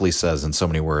 Mephistopheles says in so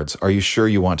many words, are you sure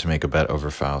you want to make a bet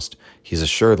over Faust? He's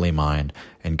assuredly mine.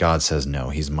 And God says, no,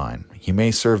 he's mine. He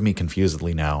may serve me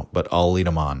confusedly now, but I'll lead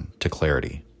him on to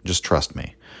clarity. Just trust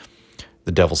me.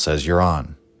 The devil says, you're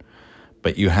on.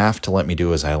 But you have to let me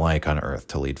do as I like on earth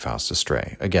to lead Faust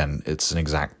astray. Again, it's an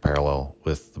exact parallel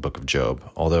with the book of Job,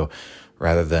 although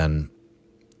rather than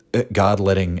God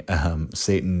letting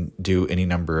Satan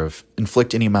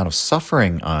inflict any amount of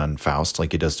suffering on Faust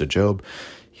like he does to Job,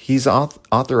 he's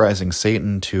authorizing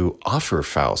Satan to offer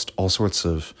Faust all sorts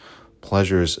of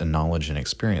pleasures and knowledge and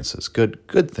experiences,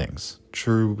 good things,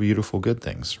 true, beautiful, good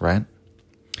things, right?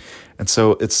 And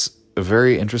so it's a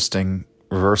very interesting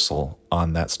reversal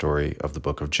on that story of the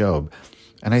book of Job.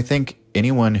 And I think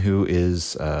anyone who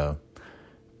is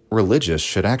religious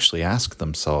should actually ask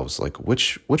themselves,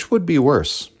 which would be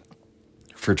worse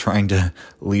for trying to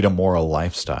lead a moral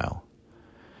lifestyle?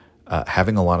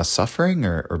 Having a lot of suffering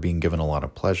or being given a lot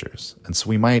of pleasures? And so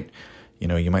we might,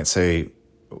 you might say,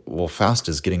 well, Faust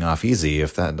is getting off easy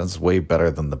if that's way better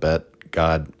than the bet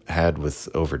God had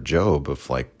over Job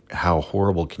of how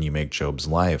horrible can you make Job's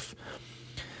life?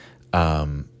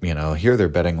 Here they're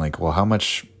betting well, how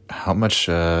much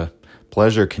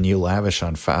pleasure can you lavish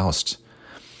on Faust?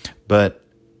 But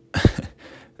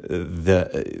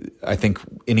I think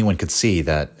anyone could see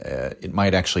that it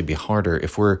might actually be harder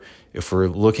if we're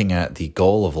looking at the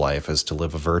goal of life as to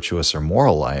live a virtuous or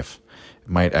moral life. It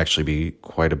might actually be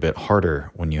quite a bit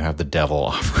harder when you have the devil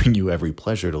offering you every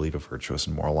pleasure to lead a virtuous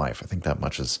and moral life. I think that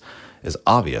much is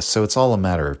obvious. So it's all a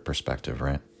matter of perspective,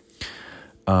 right?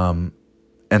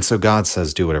 And so God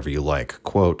says, do whatever you like.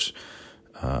 Quote,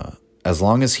 as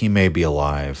long as he may be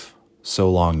alive, so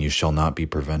long you shall not be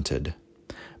prevented.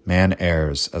 Man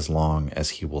errs as long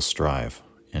as he will strive.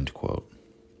 End quote.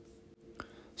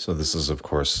 So this is, of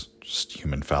course, just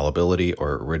human fallibility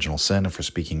or original sin. If we're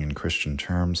speaking in Christian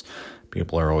terms,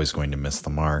 people are always going to miss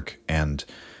the mark. And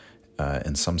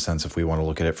in some sense, if we want to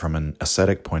look at it from an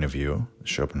ascetic point of view,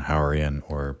 Schopenhauerian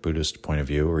or Buddhist point of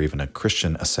view, or even a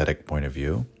Christian ascetic point of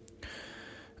view,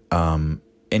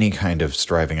 any kind of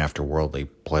striving after worldly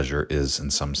pleasure is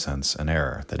in some sense an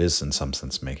error. That is in some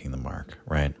sense making the mark,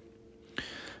 right?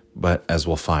 But as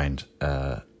we'll find,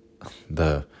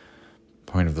 the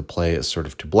point of the play is sort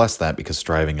of to bless that, because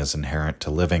striving is inherent to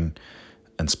living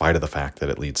in spite of the fact that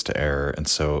it leads to error. And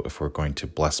so if we're going to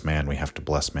bless man, we have to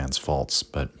bless man's faults.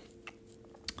 But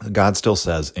God still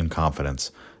says in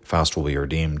confidence, Faust will be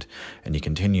redeemed. And he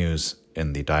continues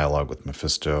in the dialogue with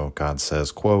Mephisto. God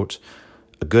says, quote,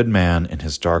 a good man in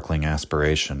his darkling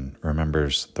aspiration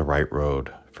remembers the right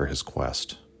road for his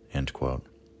quest, end quote.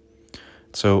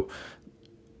 So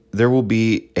there will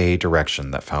be a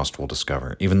direction that Faust will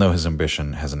discover, even though his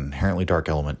ambition has an inherently dark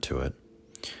element to it.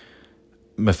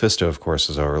 Mephisto, of course,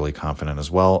 is overly confident as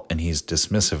well, and he's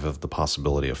dismissive of the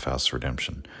possibility of Faust's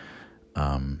redemption.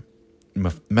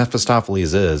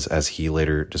 Mephistopheles is, as he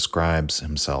later describes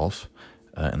himself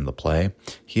in the play,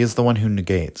 he is the one who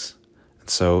negates. And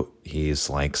so he's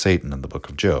like Satan in the book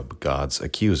of Job, God's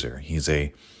accuser. He's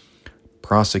a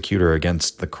prosecutor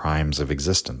against the crimes of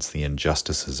existence, the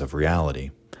injustices of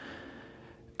reality.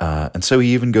 And so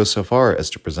he even goes so far as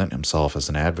to present himself as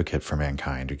an advocate for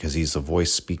mankind, because he's a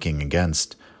voice speaking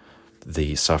against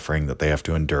the suffering that they have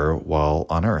to endure while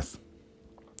on earth.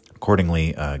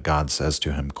 Accordingly, God says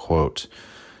to him, quote,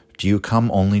 do you come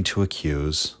only to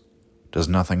accuse? Does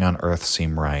nothing on earth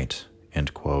seem right?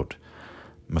 End quote.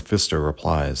 Mephisto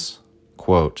replies,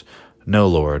 quote, no,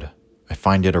 Lord, I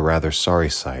find it a rather sorry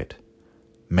sight.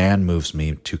 Man moves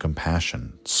me to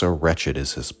compassion, so wretched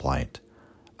is his plight.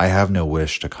 I have no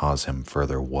wish to cause him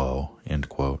further woe, end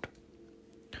quote.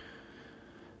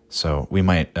 So we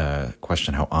might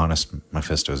question how honest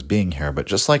Mephisto is being here, but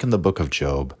just like in the book of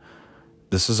Job,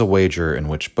 this is a wager in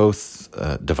which both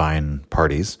divine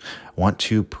parties want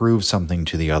to prove something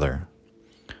to the other.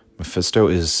 Mephisto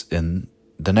is in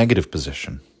the negative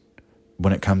position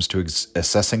when it comes to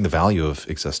assessing the value of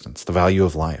existence, the value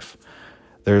of life.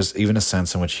 There's even a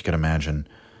sense in which you can imagine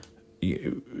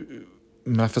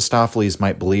Mephistopheles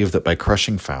might believe that by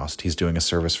crushing Faust, he's doing a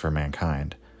service for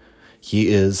mankind. He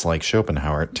is, like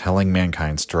Schopenhauer, telling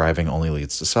mankind striving only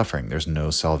leads to suffering. There's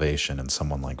no salvation in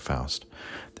someone like Faust.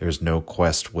 There's no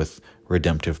quest with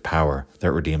redemptive power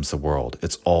that redeems the world.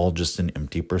 It's all just an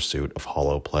empty pursuit of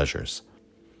hollow pleasures.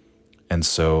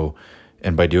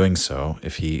 And by doing so,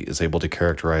 if he is able to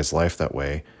characterize life that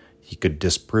way, he could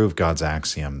disprove God's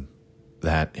axiom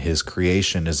that his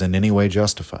creation is in any way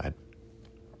justified.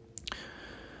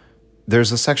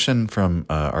 There's a section from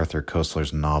Arthur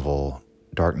Koestler's novel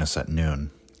Darkness at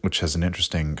Noon, which has an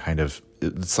interesting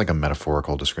it's like a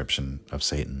metaphorical description of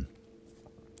Satan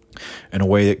in a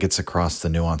way that gets across the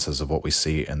nuances of what we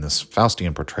see in this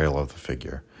Faustian portrayal of the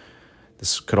figure.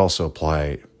 This could also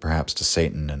apply perhaps to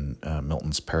Satan in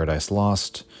Milton's Paradise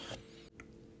Lost.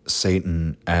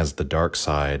 Satan as the dark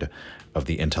side of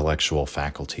the intellectual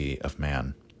faculty of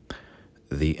man.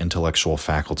 The intellectual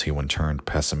faculty when turned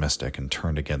pessimistic and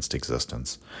turned against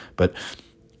existence. But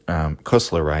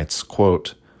Koestler writes,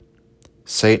 quote,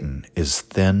 Satan is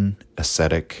thin,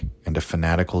 ascetic, and a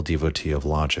fanatical devotee of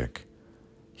logic.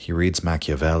 He reads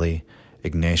Machiavelli,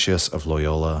 Ignatius of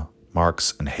Loyola,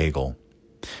 Marx, and Hegel.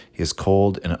 He is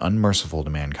cold and unmerciful to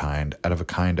mankind out of a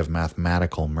kind of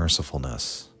mathematical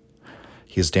mercifulness.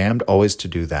 He is damned always to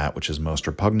do that which is most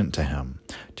repugnant to him,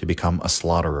 to become a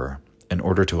slaughterer, in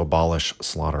order to abolish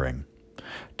slaughtering,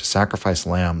 to sacrifice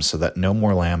lambs so that no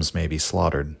more lambs may be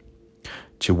slaughtered,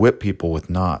 to whip people with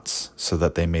knots so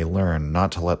that they may learn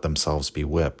not to let themselves be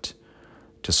whipped,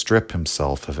 to strip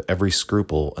himself of every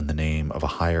scruple in the name of a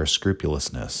higher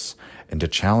scrupulousness, and to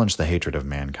challenge the hatred of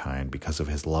mankind because of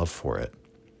his love for it,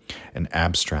 an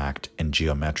abstract and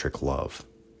geometric love,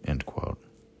 end quote.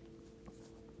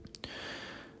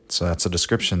 So that's a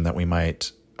description that we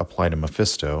might apply to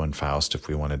Mephisto and Faust if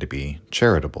we wanted to be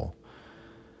charitable.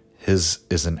 His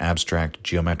is an abstract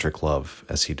geometric love,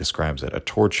 as he describes it, a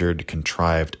tortured,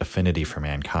 contrived affinity for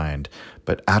mankind,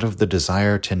 but out of the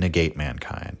desire to negate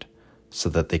mankind, so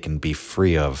that they can be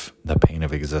free of the pain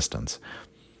of existence.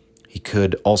 He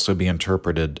could also be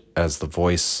interpreted as the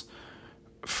voice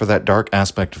for that dark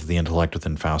aspect of the intellect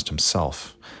within Faust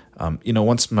himself.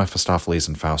 Once Mephistopheles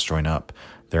and Faust join up,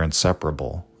 they're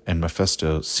inseparable, and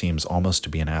Mephisto seems almost to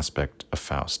be an aspect of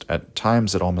Faust. At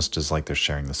times, it almost is like they're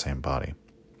sharing the same body.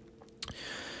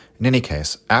 In any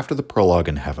case, after the prologue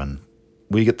in heaven,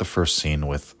 we get the first scene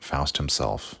with Faust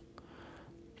himself.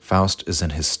 Faust is in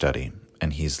his study,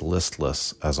 and he's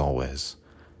listless as always,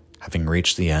 having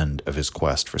reached the end of his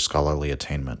quest for scholarly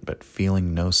attainment, but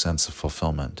feeling no sense of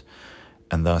fulfillment.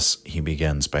 And thus he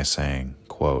begins by saying,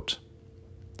 quote,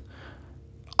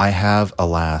 "I have,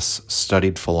 alas,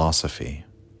 studied philosophy,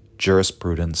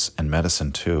 jurisprudence, and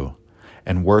medicine too,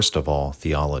 and worst of all,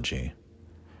 theology,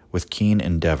 with keen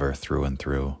endeavor through and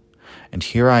through. And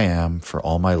here I am, for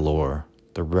all my lore,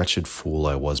 the wretched fool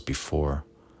I was before,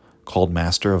 called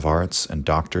Master of Arts and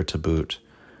Doctor to boot.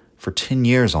 For 10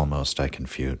 years almost I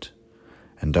confute,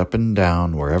 and up and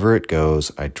down wherever it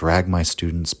goes I drag my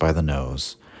students by the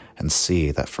nose, and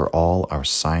see that for all our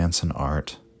science and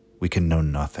art we can know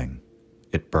nothing.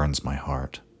 It burns my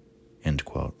heart." End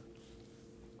quote.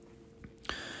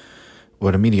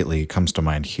 What immediately comes to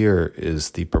mind here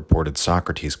is the purported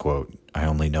Socrates quote, "I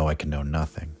only know I can know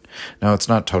nothing." Now, it's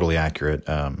not totally accurate,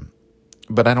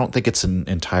 but I don't think it's an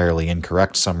entirely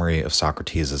incorrect summary of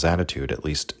Socrates' attitude, at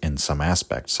least in some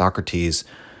aspects. Socrates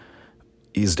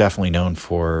is definitely known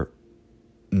for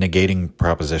negating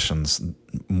propositions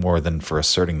more than for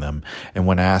asserting them. And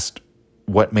when asked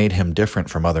what made him different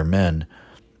from other men,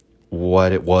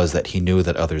 what it was that he knew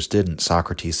that others didn't,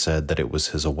 Socrates said that it was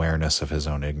his awareness of his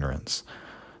own ignorance.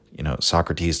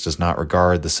 Socrates does not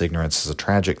regard this ignorance as a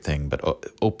tragic thing, but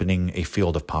opening a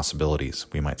field of possibilities,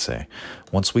 we might say.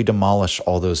 Once we demolish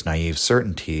all those naive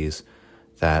certainties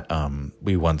that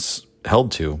we once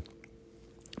held to,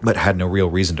 but had no real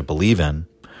reason to believe in,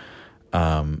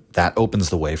 that opens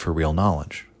the way for real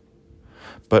knowledge.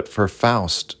 But for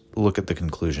Faust, look at the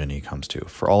conclusion he comes to.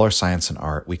 For all our science and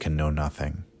art, we can know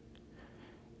nothing.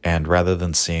 And rather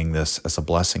than seeing this as a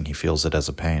blessing, he feels it as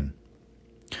a pain.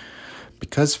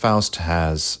 Because Faust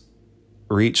has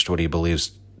reached what he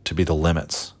believes to be the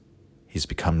limits, he's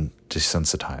become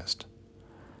desensitized.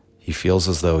 He feels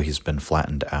as though he's been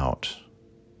flattened out.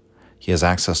 He has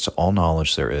access to all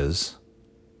knowledge there is,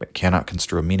 but cannot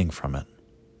construe a meaning from it.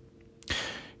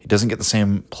 He doesn't get the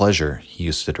same pleasure he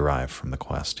used to derive from the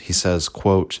quest. He says,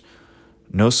 quote,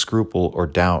 "No scruple or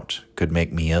doubt could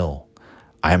make me ill.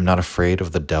 I am not afraid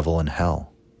of the devil and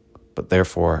hell, but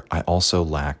therefore I also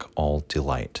lack all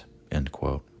delight." End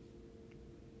quote.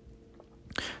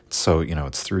 So,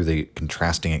 it's through the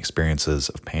contrasting experiences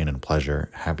of pain and pleasure,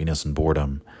 happiness and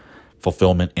boredom,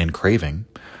 fulfillment and craving,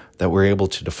 that we're able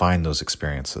to define those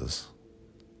experiences.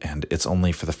 And it's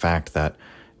only for the fact that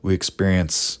we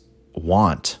experience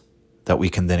want that we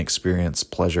can then experience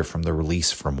pleasure from the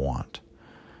release from want.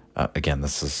 Again,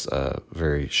 this is a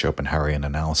very Schopenhauerian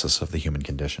analysis of the human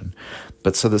condition.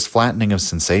 But so this flattening of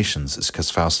sensations is because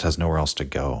Faust has nowhere else to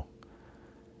go.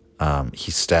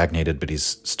 He's stagnated, but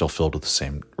he's still filled with the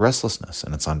same restlessness,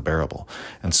 and it's unbearable.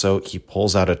 And so he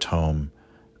pulls out a tome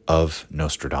of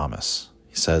Nostradamus.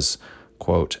 He says,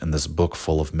 quote, "In this book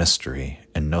full of mystery,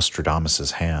 in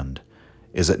Nostradamus's hand,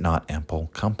 is it not ample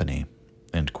company?"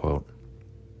 End quote.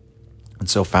 And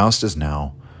so Faust is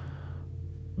now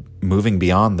moving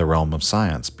beyond the realm of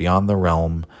science, beyond the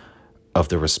realm of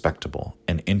the respectable,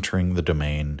 and entering the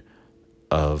domain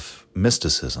of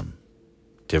mysticism,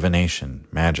 divination,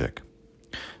 magic.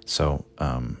 So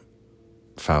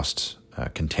Faust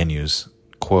continues,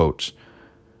 quote,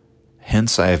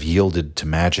 "Hence I have yielded to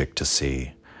magic to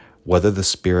see whether the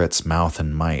spirit's mouth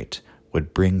and might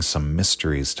would bring some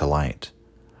mysteries to light,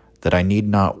 that I need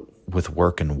not with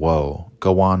work and woe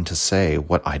go on to say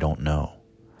what I don't know,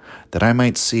 that I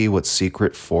might see what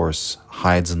secret force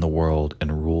hides in the world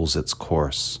and rules its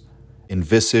course,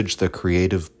 envisage the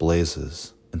creative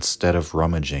blazes instead of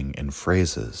rummaging in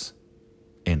phrases."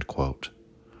 End quote.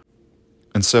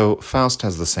 And so Faust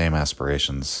has the same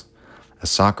aspirations as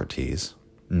Socrates,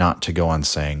 not to go on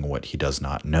saying what he does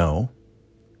not know,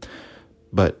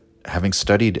 but having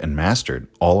studied and mastered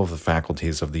all of the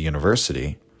faculties of the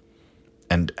university,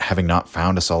 and having not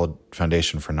found a solid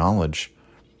foundation for knowledge,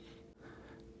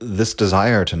 this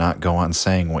desire to not go on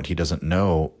saying what he doesn't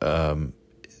know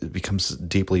becomes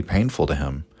deeply painful to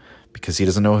him, because he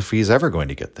doesn't know if he's ever going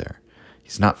to get there.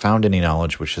 He's not found any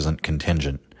knowledge which isn't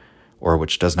contingent, or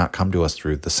which does not come to us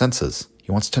through the senses.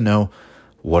 He wants to know,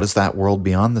 what is that world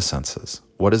beyond the senses?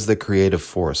 What is the creative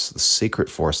force, the secret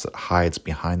force that hides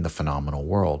behind the phenomenal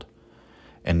world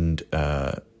and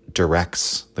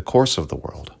directs the course of the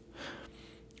world?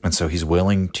 And so he's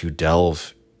willing to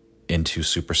delve into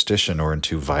superstition or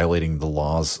into violating the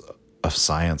laws of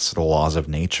science, the laws of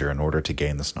nature, in order to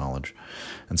gain this knowledge.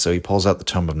 And so he pulls out the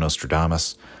Tome of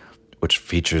Nostradamus, which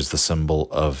features the symbol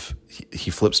of,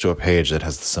 he flips to a page that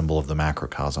has the symbol of the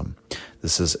macrocosm.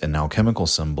 This is an alchemical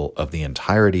symbol of the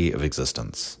entirety of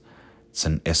existence. It's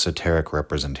an esoteric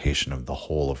representation of the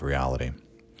whole of reality.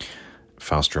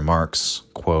 Faust remarks,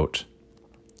 quote,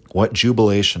 "What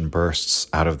jubilation bursts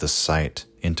out of this sight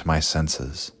into my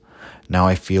senses? Now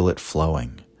I feel it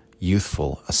flowing,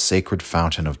 youthful, a sacred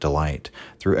fountain of delight.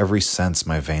 Through every sense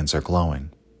my veins are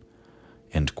glowing."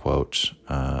 End quote.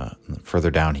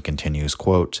 Further down he continues,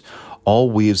 quote,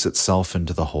 "All weaves itself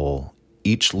into the whole,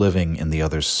 each living in the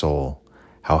other's soul.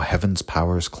 How heaven's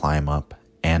powers climb up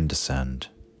and descend."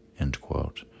 End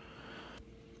quote.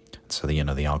 So the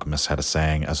alchemist had a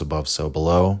saying, "As above, so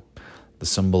below." The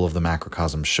symbol of the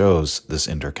macrocosm shows this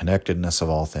interconnectedness of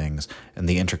all things and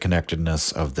the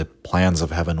interconnectedness of the plans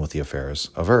of heaven with the affairs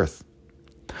of earth.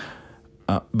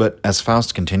 But as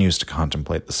Faust continues to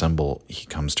contemplate the symbol, he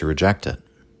comes to reject it.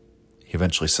 He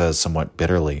eventually says somewhat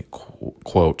bitterly,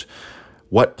 quote,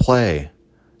 "What play?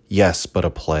 Yes, but a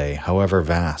play, however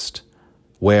vast.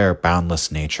 Where, boundless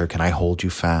nature, can I hold you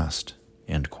fast?"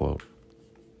 End quote.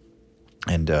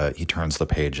 And he turns the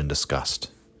page in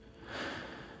disgust.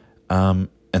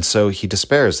 And so he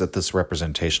despairs at this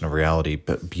representation of reality,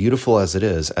 but beautiful as it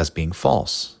is, as being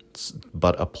false. It's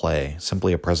but a play,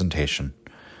 simply a presentation,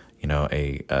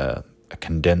 a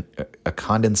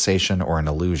condensation or an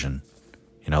illusion,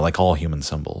 like all human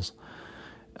symbols,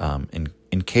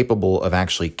 incapable of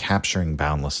actually capturing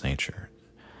boundless nature.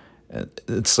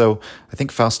 So I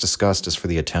think Faust's disgust is for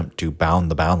the attempt to bound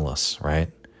the boundless,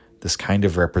 right? This kind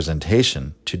of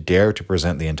representation, to dare to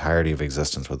present the entirety of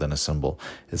existence within a symbol,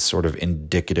 is sort of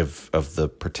indicative of the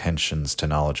pretensions to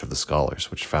knowledge of the scholars,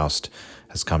 which Faust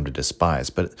has come to despise.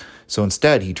 But so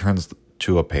instead, he turns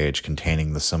to a page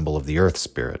containing the symbol of the earth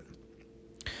spirit.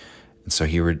 And so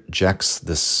he rejects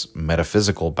this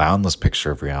metaphysical, boundless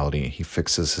picture of reality. He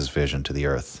fixes his vision to the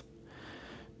earth,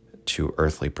 to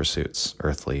earthly pursuits,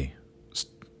 earthly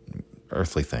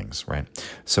things, right?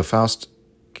 So Faust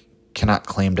cannot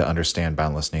claim to understand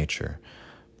boundless nature,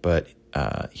 but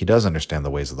he does understand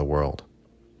the ways of the world.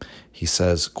 He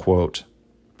says, quote,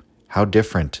 "How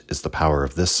different is the power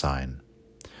of this sign.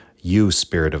 You,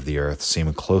 spirit of the earth,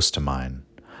 seem close to mine.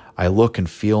 I look and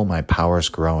feel my powers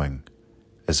growing.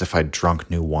 As if I'd drunk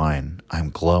new wine, I'm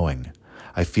glowing.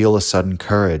 I feel a sudden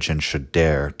courage and should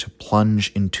dare to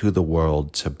plunge into the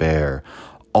world to bear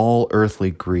all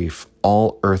earthly grief,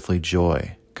 all earthly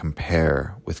joy.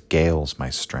 Compare with gales my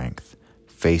strength,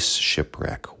 face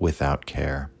shipwreck without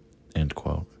care." End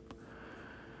quote.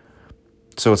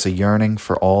 So it's a yearning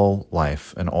for all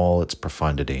life and all its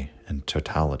profundity and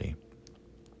totality.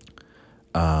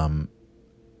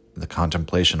 The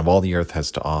contemplation of all the earth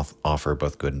has to offer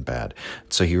both good and bad.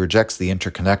 So he rejects the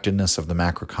interconnectedness of the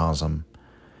macrocosm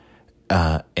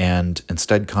and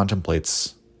instead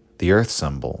contemplates the earth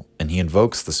symbol, and he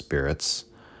invokes the spirits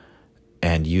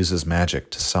and uses magic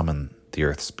to summon the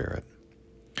earth spirit.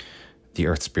 The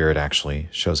earth spirit actually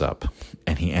shows up,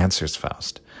 and he answers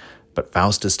Faust. But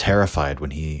Faust is terrified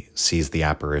when he sees the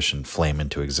apparition flame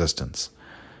into existence.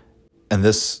 And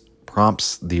this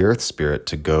prompts the earth spirit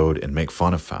to goad and make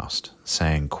fun of Faust,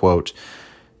 saying, quote,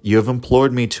 "You have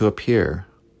implored me to appear.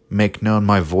 Make known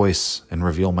my voice and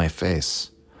reveal my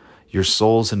face. Your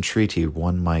soul's entreaty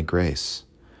won my grace.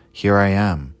 Here I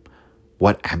am.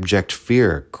 What abject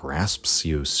fear grasps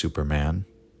you, Superman?"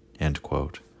 End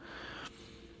quote.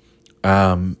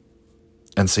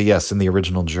 And so yes, in the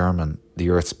original German, the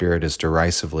earth spirit is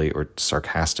derisively or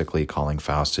sarcastically calling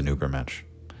Faust an Übermensch.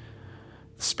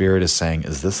 The spirit is saying,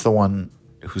 is this the one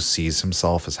who sees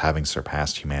himself as having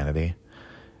surpassed humanity?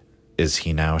 Is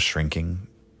he now shrinking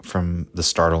from the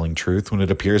startling truth when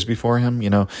it appears before him?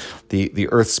 The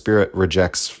earth spirit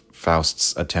rejects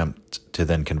Faust's attempt to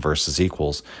then converse as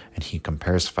equals, and he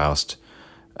compares Faust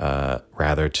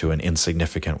rather to an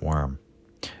insignificant worm,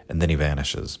 and then he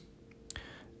vanishes.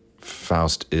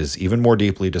 Faust is even more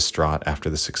deeply distraught after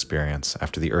this experience,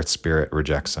 after the earth spirit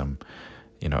rejects him,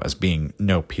 as being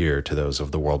no peer to those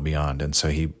of the world beyond, and so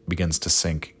he begins to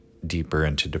sink deeper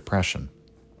into depression.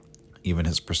 Even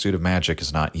his pursuit of magic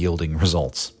is not yielding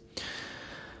results.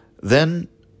 Then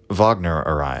Wagner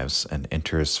arrives and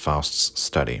enters Faust's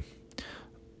study.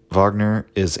 Wagner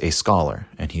is a scholar,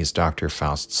 and he's Dr.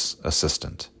 Faust's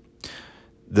assistant.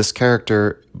 This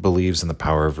character believes in the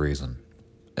power of reason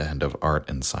and of art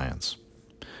and science.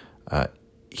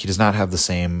 He does not have the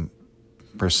same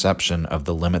perception of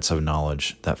the limits of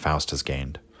knowledge that Faust has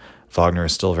gained. Wagner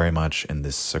is still very much in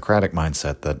this Socratic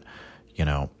mindset that,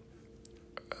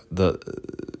 the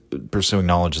pursuing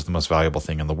knowledge is the most valuable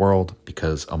thing in the world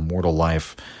because a mortal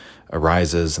life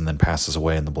arises and then passes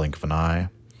away in the blink of an eye.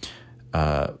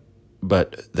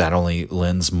 But that only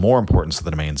lends more importance to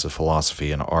the domains of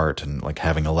philosophy and art and like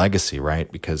having a legacy,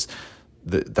 right? Because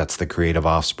that's the creative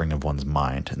offspring of one's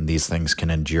mind. And these things can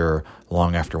endure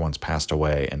long after one's passed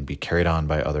away and be carried on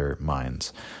by other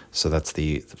minds. So that's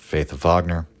the faith of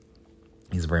Wagner.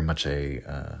 He's very much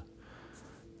in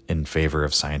favor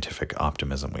of scientific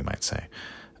optimism, we might say.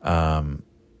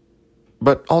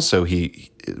 But also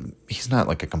he's not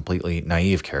like a completely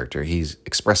naive character. He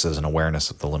expresses an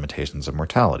awareness of the limitations of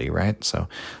mortality, right? So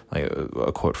like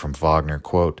a quote from Wagner,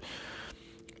 quote,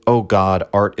 "O God,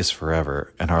 art is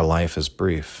forever, and our life is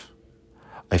brief.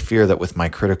 I fear that with my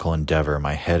critical endeavor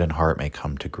my head and heart may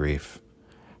come to grief.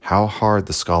 How hard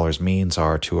the scholar's means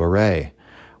are to array,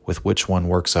 with which one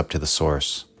works up to the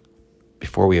source.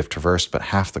 Before we have traversed but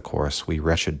half the course, we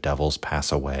wretched devils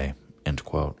pass away." End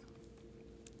quote.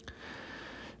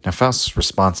 Now, Faust's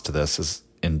response to this is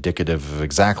indicative of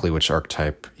exactly which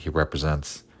archetype he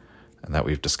represents and that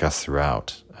we've discussed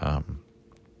throughout.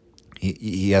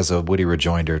 He has a witty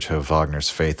rejoinder to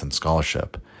Wagner's faith in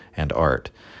scholarship and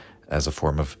art as a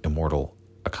form of immortal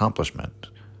accomplishment.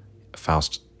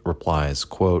 Faust replies,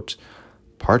 quote,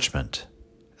 "Parchment,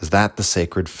 is that the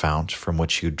sacred fount from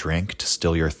which you drink to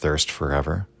still your thirst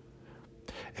forever?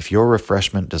 If your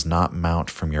refreshment does not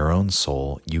mount from your own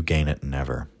soul, you gain it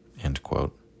never." End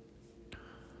quote.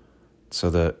 So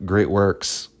the great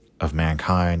works of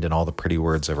mankind and all the pretty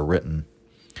words ever written,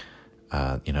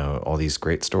 all these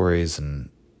great stories and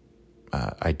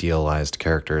idealized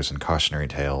characters and cautionary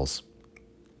tales,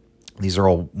 these are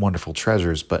all wonderful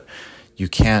treasures, but you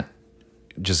can't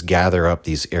just gather up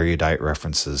these erudite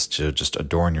references to just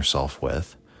adorn yourself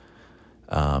with.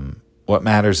 What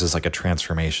matters is like a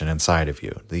transformation inside of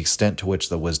you, the extent to which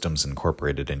the wisdom's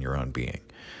incorporated in your own being.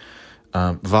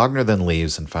 Wagner then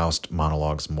leaves and Faust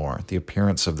monologues more. The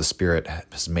appearance of the spirit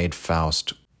has made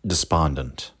Faust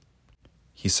despondent.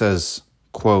 He says,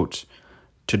 quote,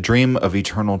 "To dream of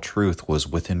eternal truth was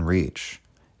within reach,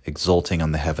 exulting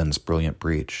on the heaven's brilliant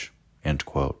breach." End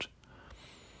quote.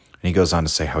 And he goes on to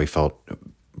say how he felt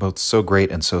both so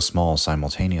great and so small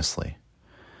simultaneously.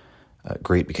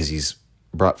 Great because he's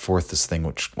brought forth this thing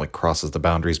which like crosses the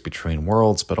boundaries between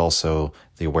worlds, but also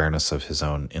the awareness of his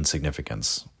own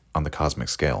insignificance on the cosmic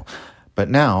scale. But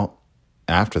now,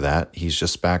 after that, he's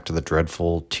just back to the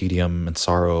dreadful tedium and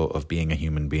sorrow of being a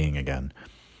human being again.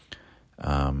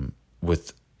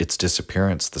 With its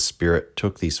disappearance, the spirit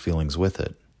took these feelings with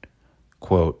it.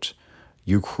 Quote,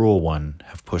 "You cruel one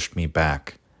have pushed me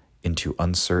back into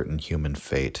uncertain human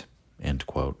fate." End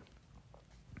quote.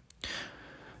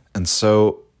 And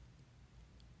so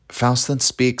Faust then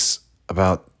speaks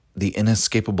about the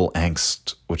inescapable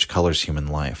angst which colors human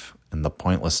life and the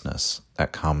pointlessness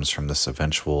that comes from this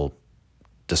eventual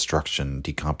destruction,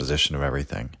 decomposition of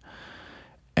everything,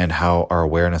 and how our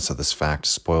awareness of this fact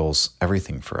spoils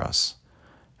everything for us,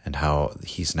 and how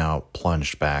he's now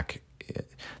plunged back.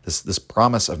 This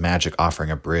promise of magic offering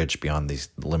a bridge beyond these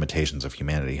limitations of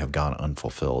humanity have gone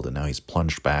unfulfilled, and now he's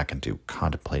plunged back into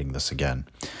contemplating this again.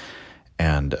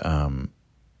 And I'm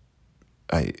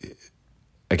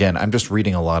just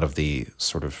reading a lot of the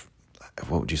sort of,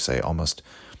 what would you say, almost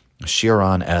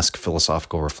Chiron-esque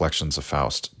philosophical reflections of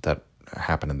Faust that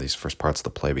happen in these first parts of the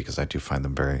play, because I do find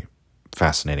them very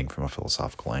fascinating from a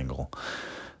philosophical angle.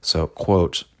 So,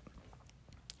 quote,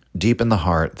 "Deep in the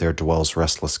heart there dwells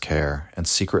restless care, and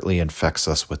secretly infects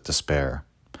us with despair.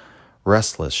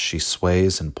 Restless, she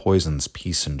sways and poisons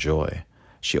peace and joy.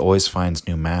 She always finds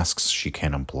new masks she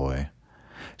can employ.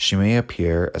 She may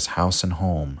appear as house and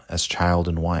home, as child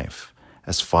and wife,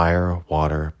 as fire,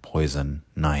 water, poison,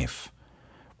 knife.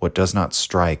 What does not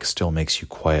strike still makes you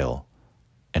quail,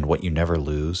 and what you never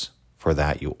lose, for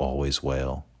that you always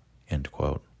wail." End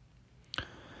quote.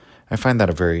 I find that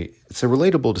it's a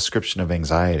relatable description of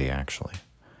anxiety, actually.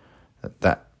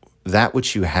 That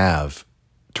which you have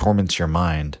torments your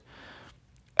mind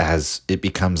as it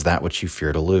becomes that which you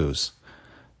fear to lose.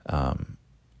 Part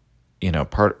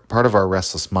of our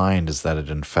restless mind is that it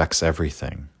infects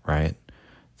everything, right?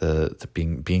 The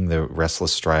being the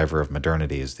restless striver of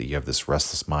modernity is that you have this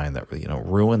restless mind that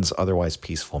ruins otherwise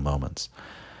peaceful moments.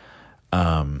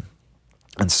 And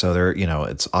so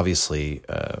it's obviously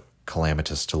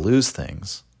calamitous to lose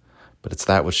things, but it's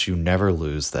that which you never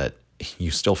lose that you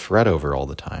still fret over all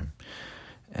the time.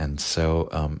 And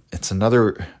so it's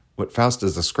another, what Faust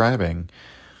is describing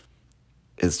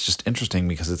is just interesting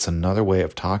because it's another way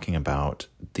of talking about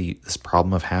this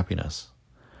problem of happiness,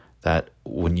 that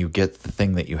when you get the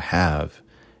thing that you have,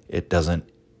 it doesn't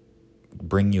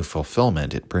bring you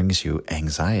fulfillment, it brings you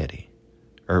anxiety.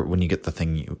 Or when you get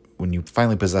when you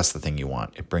finally possess the thing you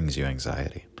want, it brings you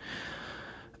anxiety.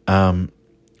 And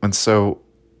so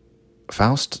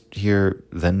Faust here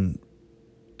then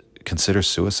considers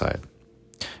suicide.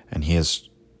 And he has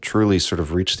truly sort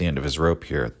of reached the end of his rope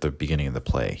here at the beginning of the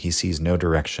play. He sees no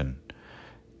direction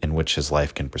in which his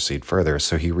life can proceed further,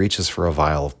 so he reaches for a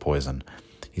vial of poison.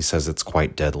 He says it's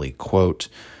quite deadly. Quote,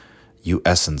 "You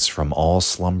essence from all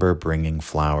slumber-bringing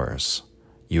flowers,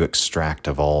 you extract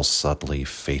of all subtly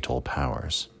fatal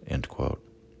powers." End quote.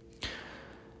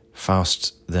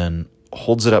 Faust then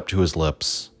holds it up to his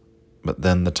lips, but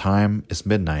then the time is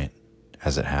midnight,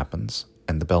 as it happens,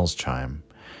 and the bells chime,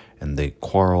 and the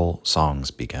choral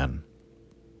songs begin.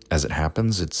 As it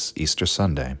happens, it's Easter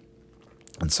Sunday.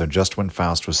 And so just when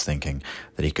Faust was thinking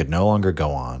that he could no longer go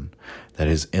on, that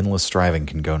his endless striving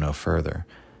can go no further,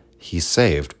 he's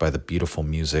saved by the beautiful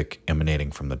music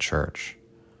emanating from the church.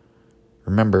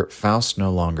 Remember, Faust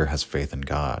no longer has faith in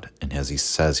God, and as he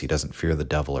says, he doesn't fear the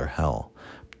devil or hell.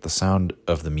 But the sound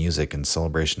of the music in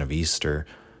celebration of Easter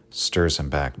stirs him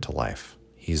back to life.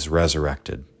 He's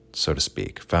resurrected, so to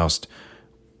speak. Faust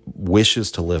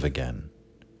wishes to live again,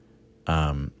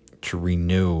 to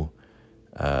renew,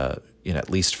 at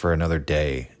least for another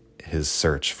day, his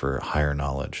search for higher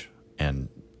knowledge and,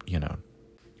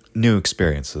 new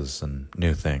experiences and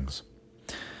new things.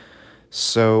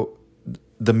 So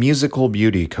the musical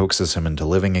beauty coaxes him into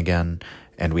living again,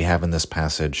 and we have in this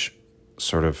passage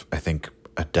sort of, I think,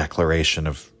 a declaration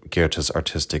of Goethe's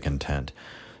artistic intent.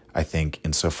 I think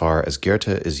insofar as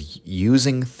Goethe is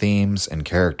using themes and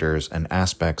characters and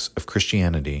aspects of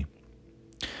Christianity,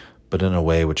 but in a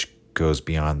way which goes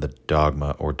beyond the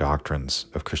dogma or doctrines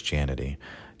of Christianity.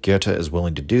 Goethe is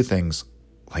willing to do things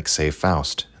like save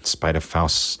Faust, in spite of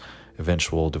Faust's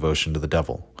eventual devotion to the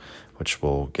devil, which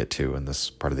we'll get to in this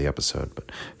part of the episode.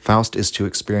 But Faust is to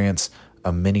experience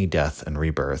a mini death and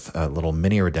rebirth, a little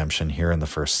mini redemption here in the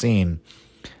first scene,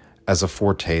 as a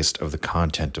foretaste of the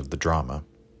content of the drama.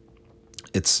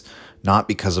 It's not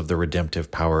because of the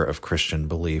redemptive power of Christian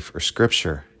belief or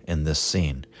scripture in this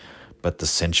scene, but the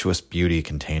sensuous beauty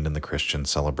contained in the Christian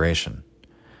celebration.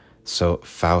 So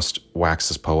Faust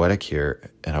waxes poetic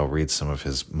here, and I'll read some of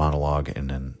his monologue in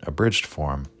an abridged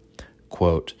form.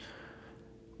 Quote,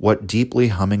 "What deeply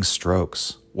humming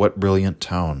strokes, what brilliant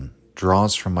tone,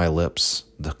 draws from my lips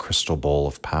the crystal bowl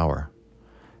of power?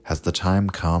 Has the time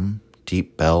come,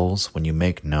 deep bells, when you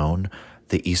make known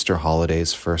the Easter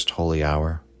holiday's first holy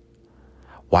hour?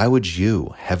 Why would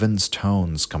you, heaven's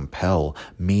tones, compel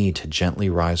me to gently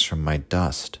rise from my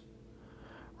dust?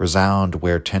 Resound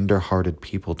where tender-hearted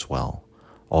people dwell,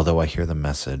 although I hear the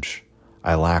message,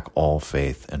 I lack all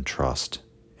faith and trust."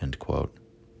 End quote.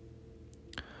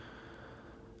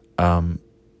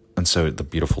 And so the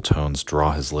beautiful tones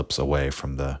draw his lips away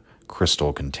from the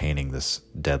crystal containing this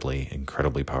deadly,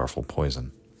 incredibly powerful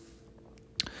poison,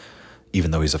 even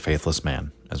though he's a faithless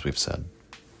man, as we've said.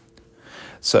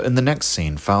 So in the next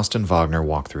scene, Faust and Wagner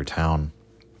walk through town,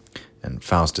 and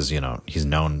Faust is, he's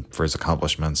known for his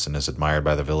accomplishments and is admired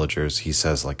by the villagers. He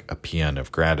says like a paean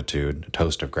of gratitude, a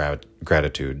toast of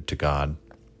gratitude to God,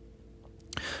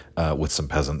 with some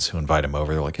peasants who invite him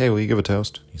over. They're like, "Hey, will you give a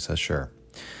toast?" He says, "Sure."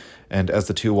 And as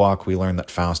the two walk, we learn that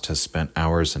Faust has spent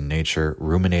hours in nature,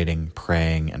 ruminating,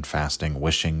 praying, and fasting,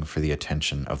 wishing for the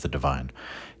attention of the divine.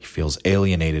 He feels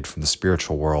alienated from the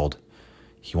spiritual world.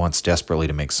 He wants desperately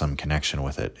to make some connection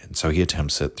with it, and so he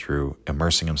attempts it through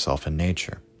immersing himself in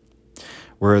nature.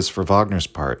 Whereas for Wagner's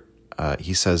part,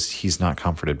 he says he's not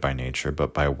comforted by nature,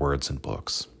 but by words and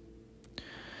books.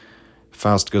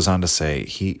 Faust goes on to say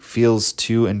he feels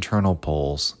two internal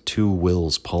poles, two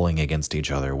wills pulling against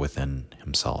each other within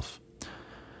himself,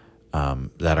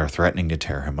 that are threatening to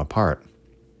tear him apart.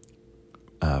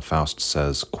 Faust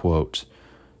says, quote,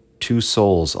 "Two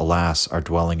souls, alas, are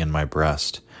dwelling in my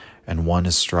breast, and one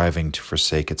is striving to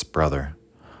forsake its brother.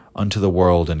 Unto the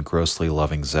world in grossly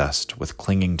loving zest, with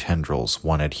clinging tendrils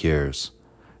one adheres.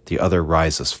 The other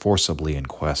rises forcibly in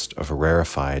quest of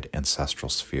rarefied ancestral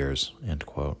spheres." End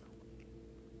quote.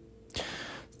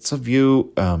 It's a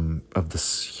view of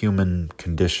this human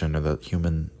condition, or the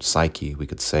human psyche, we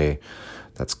could say,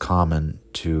 that's common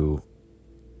to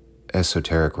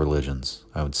esoteric religions,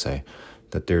 I would say,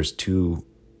 that there's two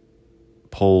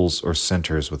poles or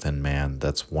centers within man,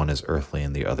 that's one is earthly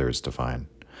and the other is divine.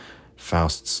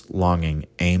 Faust's longing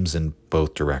aims in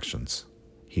both directions.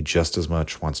 He just as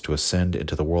much wants to ascend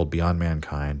into the world beyond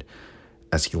mankind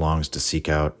as he longs to seek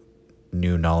out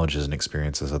new knowledges and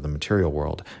experiences of the material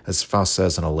world. As Faust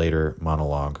says in a later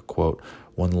monologue, quote,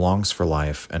 "One longs for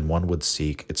life, and one would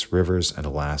seek its rivers and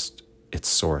alas, its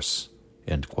source,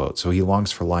 end quote. So he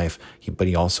longs for life, but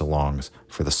he also longs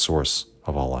for the source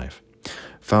of all life.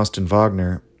 Faust and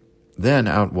Wagner then,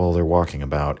 out while they're walking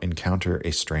about, encounter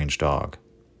a strange dog,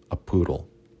 a poodle.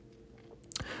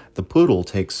 The poodle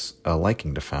takes a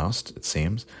liking to Faust, it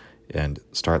seems, and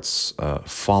starts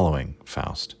following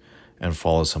Faust and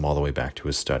follows him all the way back to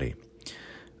his study.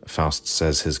 Faust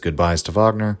says his goodbyes to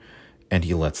Wagner, and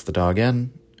he lets the dog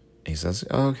in. He says,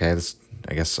 oh, okay,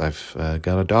 I guess I've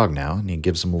got a dog now, and he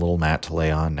gives him a little mat to lay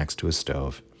on next to his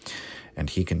stove. And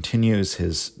he continues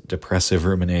his depressive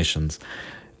ruminations.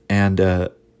 And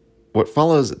what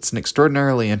follows, it's an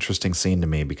extraordinarily interesting scene to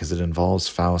me because it involves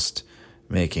Faust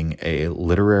making a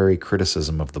literary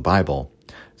criticism of the Bible,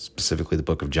 specifically the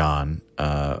book of John,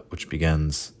 which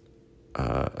begins,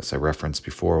 as I referenced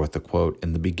before, with the quote,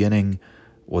 "In the beginning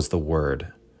was the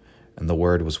Word, and the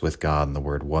Word was with God, and the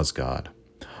Word was God.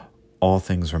 All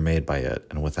things were made by it,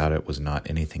 and without it was not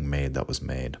anything made that was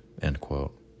made," end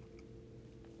quote.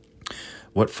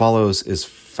 What follows is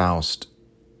Faust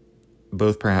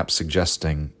both perhaps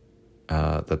suggesting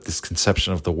that this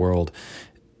conception of the world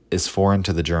is foreign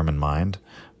to the German mind,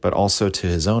 but also to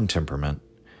his own temperament.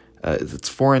 It's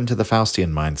foreign to the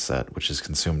Faustian mindset, which is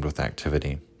consumed with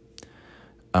activity.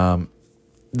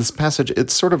 This passage,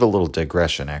 it's sort of a little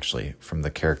digression, actually, from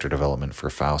the character development for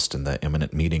Faust and the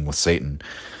imminent meeting with Satan.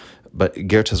 But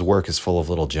Goethe's work is full of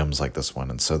little gems like this one,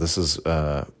 and so this is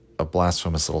a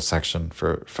blasphemous little section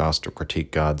for Faust to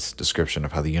critique God's description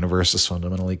of how the universe is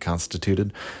fundamentally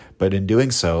constituted. But in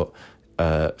doing so,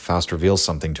 Faust reveals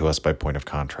something to us by point of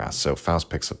contrast. So Faust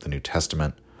picks up the New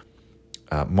Testament,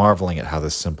 marveling at how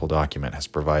this simple document has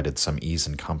provided some ease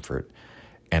and comfort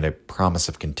and a promise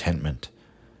of contentment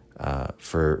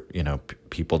for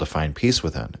people to find peace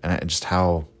within, and just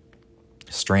how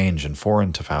strange and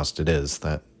foreign to Faust it is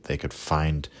that they could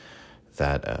find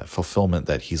that fulfillment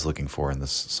that he's looking for in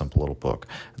this simple little book.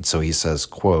 And so he says,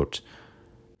 quote,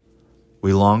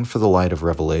 "We long for the light of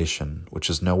revelation, which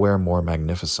is nowhere more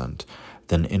magnificent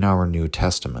than in our New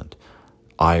Testament.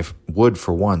 I would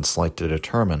for once like to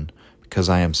determine, because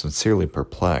I am sincerely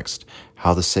perplexed,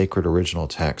 how the sacred original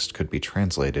text could be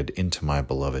translated into my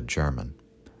beloved German."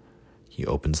 He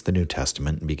opens the New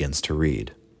Testament and begins to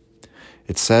read.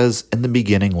 It says, "In the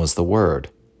beginning was the Word."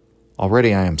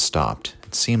 Already I am stopped.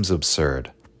 It seems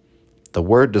absurd. The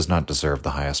Word does not deserve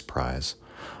the highest prize.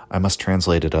 I must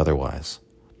translate it otherwise.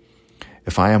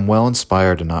 If I am well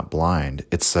inspired and not blind,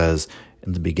 it says,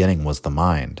 "In the beginning was the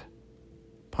mind."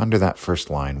 Ponder that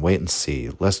first line, wait and see,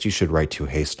 lest you should write too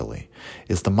hastily.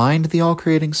 Is the mind the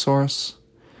all-creating source?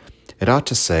 It ought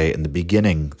to say, "In the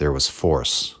beginning there was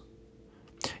force."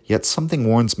 Yet something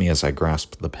warns me as I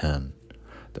grasp the pen,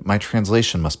 that my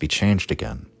translation must be changed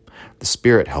again. The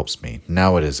Spirit helps me,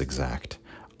 now it is exact.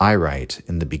 I write,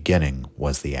 "In the beginning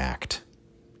was the act."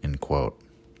 End quote.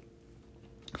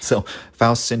 So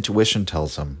Faust's intuition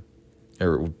tells him,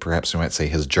 or perhaps we might say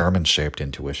his German-shaped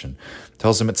intuition,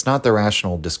 tells him it's not the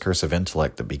rational discursive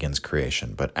intellect that begins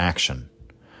creation, but action,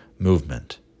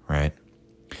 movement, right?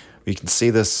 We can see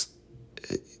this,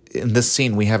 in this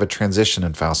scene, we have a transition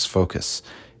in Faust's focus.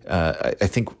 I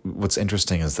think what's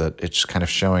interesting is that it's kind of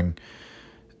showing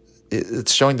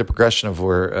the progression of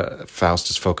where Faust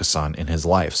is focused on in his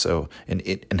life. So,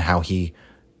 and how he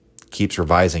keeps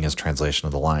revising his translation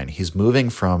of the line. He's moving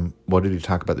from, what did he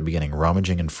talk about at the beginning?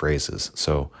 Rummaging in phrases,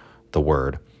 so the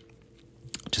word,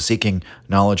 to seeking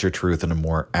knowledge or truth in a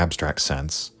more abstract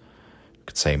sense. You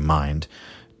could say mind.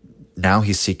 Now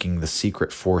he's seeking the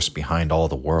secret force behind all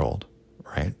the world,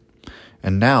 right?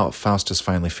 And now Faust has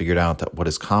finally figured out that what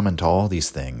is common to all these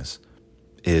things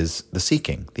is the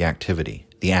seeking, the activity.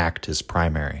 The act is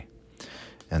primary.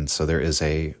 And so there is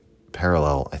a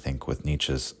parallel, I think, with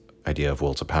Nietzsche's idea of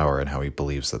will to power and how he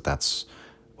believes that that's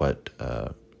what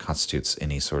constitutes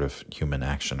any sort of human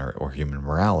action or human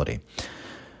morality.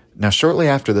 Now, shortly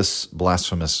after this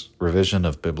blasphemous revision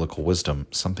of biblical wisdom,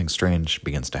 something strange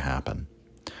begins to happen.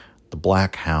 The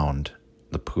black hound,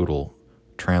 the poodle,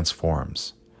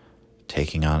 transforms,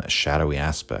 taking on a shadowy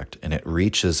aspect, and it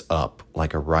reaches up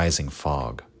like a rising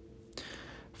fog.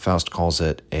 Faust calls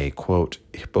it a, quote,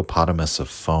 "hippopotamus of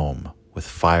foam with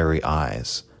fiery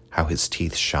eyes, how his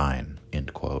teeth shine,"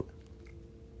 end quote.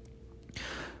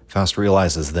 Faust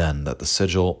realizes then that the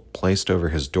sigil placed over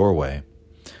his doorway,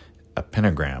 a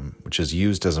pentagram, which is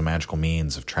used as a magical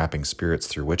means of trapping spirits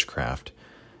through witchcraft,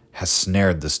 has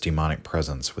snared this demonic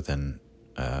presence within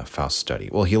Faust's study.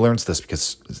 Well, he learns this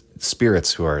because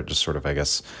spirits who are just sort of, I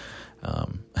guess,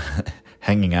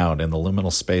 hanging out in the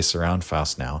liminal space around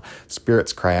Faust now,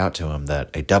 spirits cry out to him that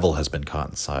a devil has been caught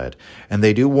inside. And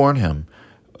they do warn him,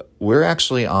 we're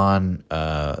actually on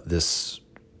this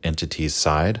entity's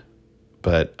side,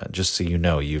 but just so you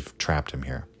know, you've trapped him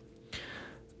here.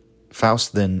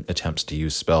 Faust then attempts to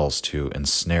use spells to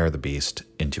ensnare the beast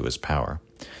into his power.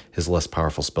 His less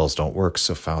powerful spells don't work,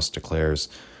 so Faust declares,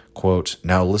 quote,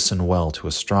 "Now listen well to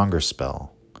a stronger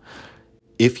spell.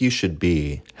 If you should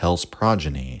be hell's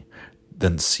progeny,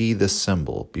 then see this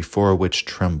symbol before which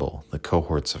tremble the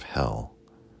cohorts of hell.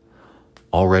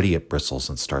 Already it bristles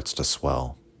and starts to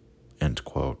swell." End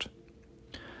quote.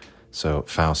 So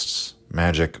Faust's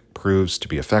magic proves to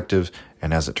be effective,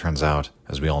 and as it turns out,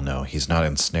 as we all know, he's not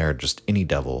ensnared just any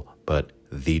devil, but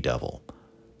the devil.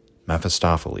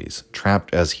 Mephistopheles,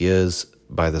 trapped as he is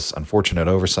by this unfortunate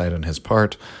oversight on his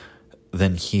part,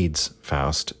 then heeds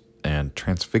Faust and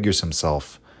transfigures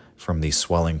himself from the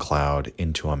swelling cloud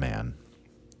into a man.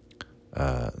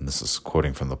 And this is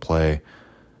quoting from the play.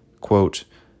 Quote,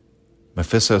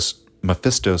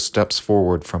 Mephisto steps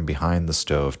forward from behind the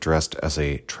stove dressed as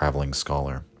a traveling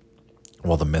scholar,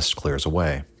 while the mist clears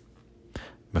away.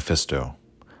 Mephisto,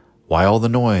 "Why all the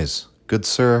noise? Good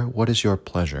sir, what is your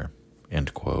pleasure?"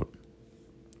 End quote.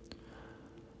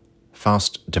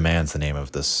 Faust demands the name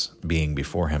of this being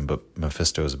before him, but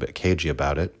Mephisto is a bit cagey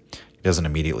about it. He doesn't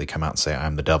immediately come out and say,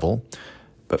 "I'm the devil."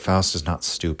 But Faust is not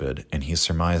stupid, and he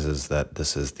surmises that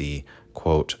this is the,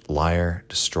 quote, "liar,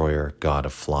 destroyer, god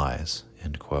of flies,"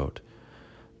 end quote.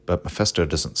 But Mephisto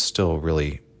doesn't still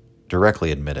really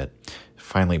directly admit it.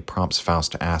 Finally prompts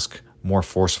Faust to ask more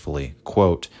forcefully,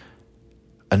 quote,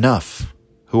 "Enough!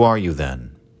 Who are you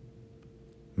then?"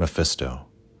 Mephisto,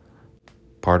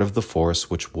 "Part of the force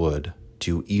which would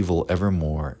do evil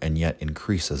evermore and yet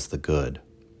increases the good."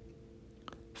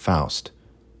 Faust,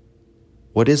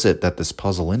 "What is it that this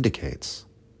puzzle indicates?"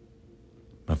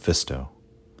 Mephisto,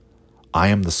 "I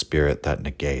am the spirit that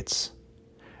negates,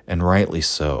 and rightly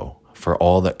so, for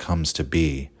all that comes to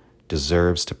be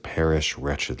deserves to perish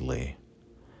wretchedly.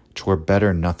 'Twere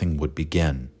better nothing would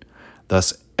begin.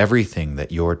 Thus everything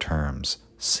that your terms,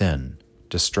 sin,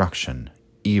 destruction,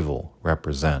 evil,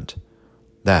 represent,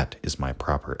 that is my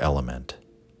proper element."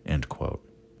 End quote.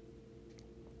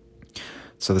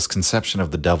 So this conception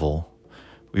of the devil,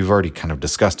 we've already kind of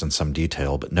discussed in some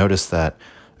detail, but notice that,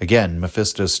 again,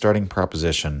 Mephisto's starting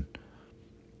proposition,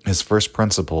 his first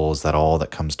principle is that all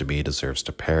that comes to be deserves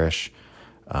to perish.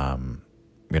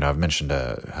 I've mentioned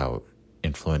how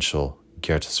influential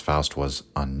Goethe's Faust was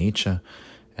on Nietzsche,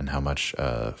 and how much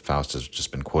Faust has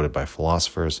just been quoted by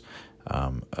philosophers.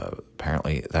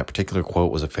 Apparently, that particular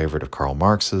quote was a favorite of Karl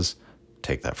Marx's.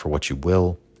 Take that for what you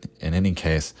will. In any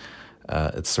case,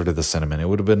 it's sort of the sentiment. It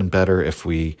would have been better if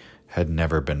we had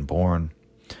never been born.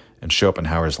 In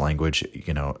Schopenhauer's language,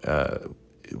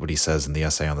 what he says in the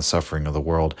essay on the suffering of the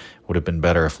world, would have been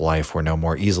better if life were no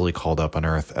more easily called up on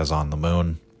Earth as on the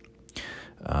moon.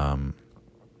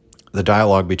 The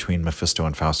dialogue between Mephisto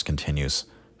and Faust continues,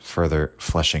 further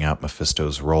fleshing out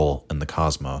Mephisto's role in the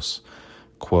cosmos.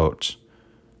 Quote,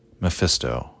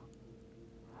 Mephisto,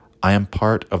 "I am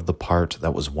part of the part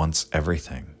that was once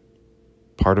everything,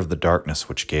 part of the darkness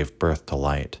which gave birth to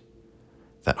light,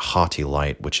 that haughty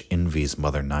light which envies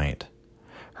Mother Night,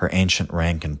 her ancient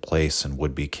rank and place and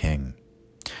would-be king.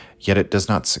 Yet it does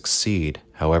not succeed,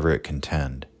 however it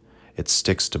contend. It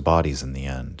sticks to bodies in the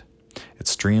end. It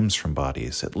streams from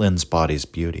bodies, it lends bodies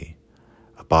beauty.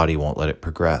 A body won't let it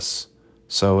progress,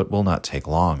 so it will not take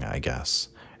long, I guess,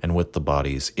 and with the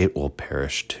bodies it will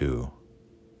perish too."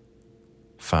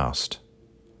 Faust,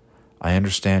 "I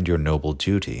understand your noble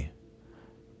duty.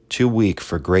 Too weak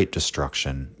for great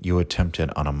destruction, you attempt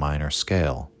it on a minor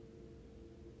scale."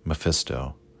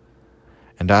 Mephisto,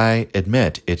 "And I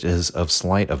admit it is of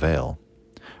slight avail.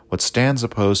 What stands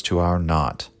opposed to our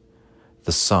naught?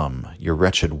 The sum, your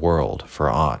wretched world, for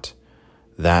aught.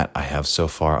 That I have so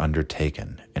far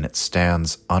undertaken, and it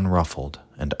stands unruffled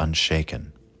and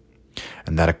unshaken.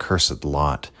 And that accursed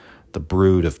lot, the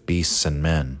brood of beasts and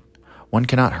men, one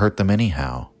cannot hurt them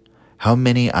anyhow. How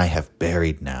many I have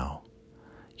buried now!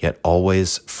 Yet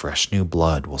always fresh new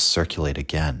blood will circulate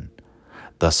again.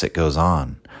 Thus it goes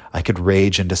on. I could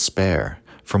rage and despair.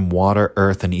 From water,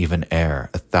 earth, and even air,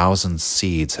 1,000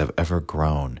 seeds have ever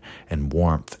grown, in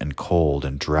warmth and cold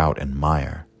and drought and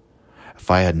mire. If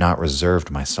I had not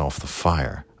reserved myself the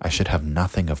fire, I should have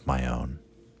nothing of my own."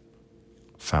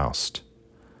 Faust,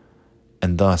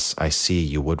 "And thus I see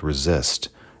you would resist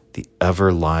the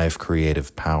ever-live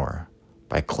creative power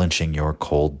by clenching your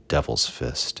cold devil's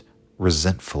fist.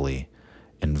 Resentfully,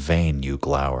 in vain you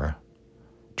glower.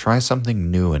 Try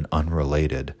something new and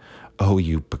unrelated, oh,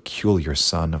 you peculiar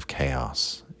son of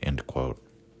chaos." End quote.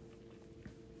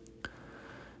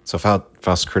 So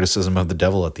Faust's criticism of the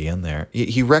devil at the end there,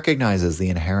 he recognizes the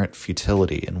inherent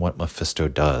futility in what Mephisto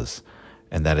does,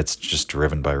 and that it's just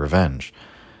driven by revenge.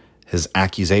 His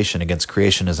accusation against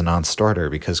creation is a non-starter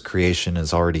because creation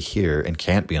is already here and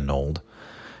can't be annulled,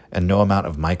 and no amount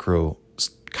of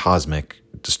microcosmic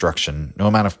destruction, no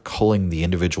amount of culling the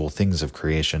individual things of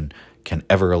creation can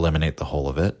ever eliminate the whole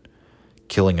of it.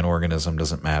 Killing an organism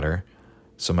doesn't matter,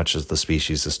 so much as the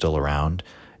species is still around,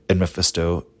 and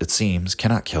Mephisto, it seems,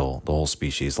 cannot kill the whole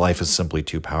species. Life is simply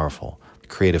too powerful.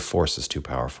 Creative force is too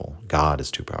powerful. God is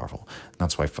too powerful. And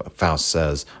that's why Faust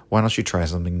says, why don't you try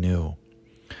something new?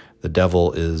 The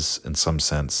devil is, in some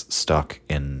sense, stuck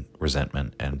in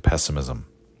resentment and pessimism.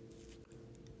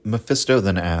 Mephisto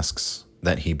then asks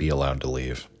that he be allowed to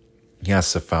leave. He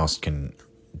asks if Faust can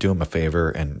do him a favor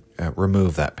and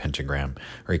remove that pentagram,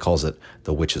 or he calls it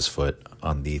the witch's foot,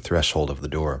 on the threshold of the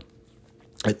door,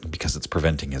 because it's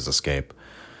preventing his escape.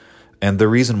 And the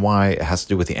reason why it has to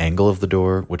do with the angle of the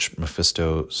door, which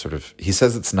Mephisto he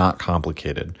says it's not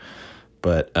complicated,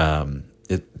 but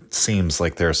it seems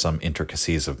like there are some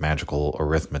intricacies of magical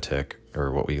arithmetic,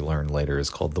 or what we learn later is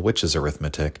called the witch's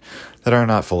arithmetic, that are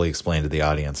not fully explained to the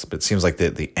audience. But it seems like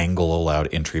the angle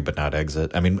allowed entry but not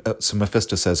exit. I mean, so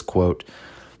Mephisto says, quote,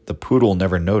 "The poodle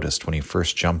never noticed when he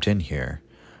first jumped in here,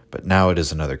 but now it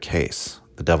is another case.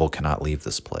 The devil cannot leave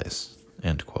this place,"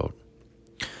 end quote.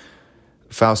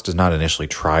 Faust does not initially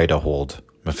try to hold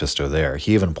Mephisto there.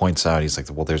 He even points out, he's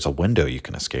like, well, there's a window you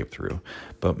can escape through.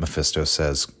 But Mephisto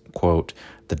says, quote,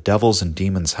 "The devils and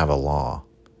demons have a law.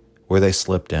 Where they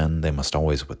slipped in, they must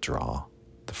always withdraw.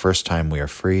 The first time we are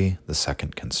free, the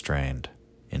second constrained,"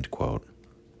 end quote.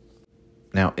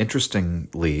 Now,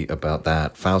 interestingly about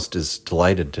that, Faust is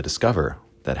delighted to discover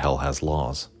that hell has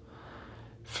laws.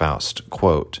 Faust,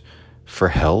 quote, "For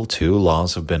hell, too,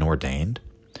 laws have been ordained?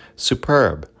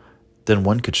 Superb! Then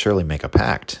one could surely make a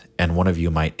pact, and one of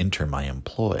you might enter my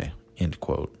employ," end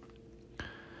quote.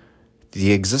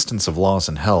 The existence of laws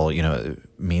in hell,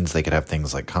 means they could have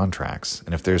things like contracts.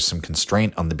 And if there's some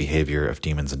constraint on the behavior of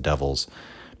demons and devils,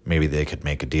 maybe they could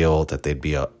make a deal that they'd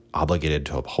be obligated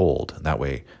to uphold. And that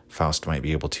way, Faust might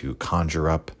be able to conjure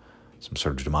up some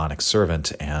sort of demonic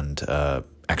servant and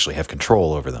actually have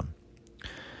control over them.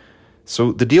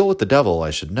 So the deal with the devil,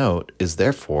 I should note, is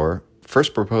therefore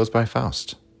first proposed by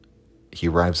Faust. He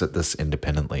arrives at this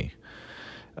independently.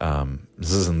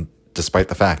 This isn't despite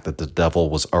the fact that the devil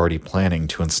was already planning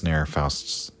to ensnare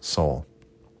Faust's soul.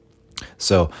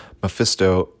 So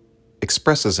Mephisto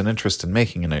expresses an interest in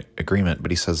making an agreement,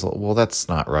 but he says, well, let's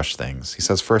not rush things. He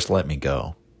says, first, let me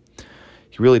go.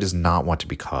 He really does not want to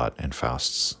be caught in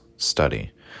Faust's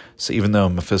study. So even though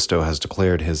Mephisto has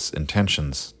declared his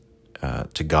intentions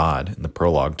to God in the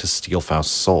prologue to steal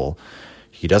Faust's soul,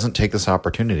 he doesn't take this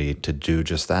opportunity to do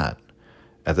just that.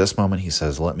 At this moment, he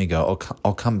says, let me go.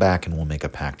 I'll come back and we'll make a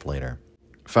pact later.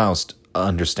 Faust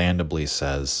understandably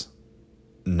says,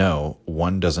 no,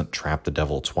 one doesn't trap the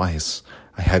devil twice.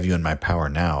 I have you in my power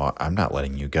now. I'm not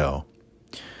letting you go.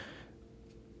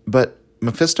 But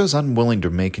Mephisto's unwilling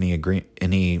to make any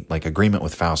agreement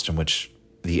with Faust in which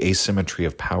the asymmetry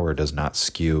of power does not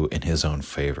skew in his own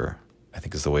favor, I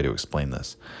think is the way to explain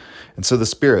this. And so the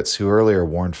spirits who earlier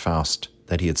warned Faust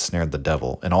that he had snared the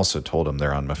devil, and also told him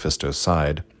they're on Mephisto's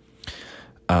side.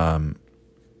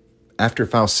 After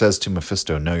Faust says to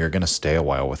Mephisto, no, you're going to stay a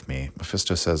while with me,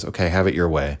 Mephisto says, okay, have it your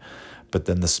way. But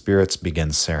then the spirits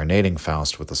begin serenading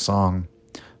Faust with a song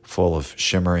full of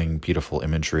shimmering, beautiful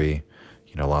imagery,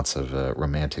 lots of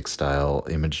romantic style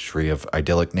imagery of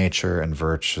idyllic nature and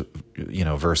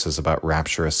verses about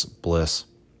rapturous bliss,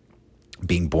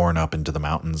 being borne up into the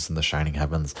mountains and the shining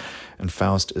heavens, and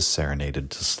Faust is serenaded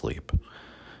to sleep.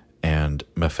 And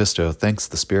Mephisto thanks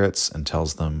the spirits and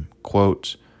tells them,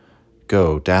 quote,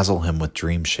 go, dazzle him with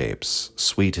dream shapes,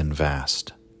 sweet and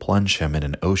vast, plunge him in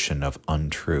an ocean of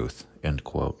untruth, end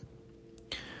quote.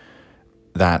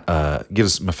 That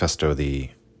gives Mephisto the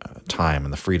time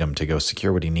and the freedom to go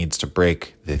secure what he needs to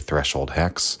break the threshold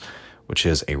hex, which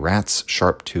is a rat's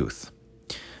sharp tooth,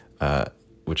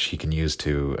 which he can use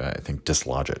to,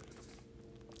 dislodge it.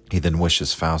 He then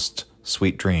wishes Faust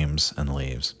sweet dreams and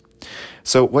leaves.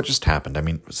 So what just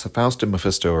happened? So Faust and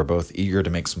Mephisto are both eager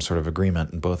to make some sort of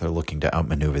agreement, and both are looking to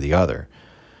outmaneuver the other.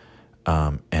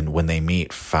 And when they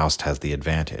meet, Faust has the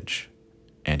advantage,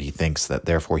 and he thinks that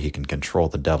therefore he can control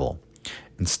the devil.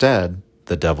 Instead,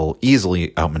 the devil easily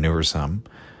outmaneuvers him,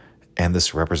 and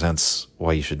this represents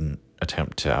why you shouldn't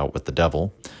attempt to outwit the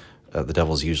devil. The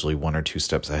devil's usually 1 or 2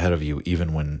 steps ahead of you,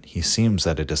 even when he seems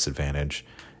at a disadvantage,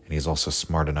 and he's also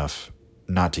smart enough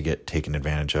not to get taken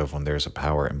advantage of when there's a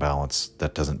power imbalance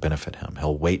that doesn't benefit him.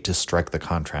 He'll wait to strike the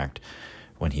contract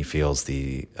when he feels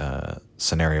the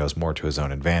scenario is more to his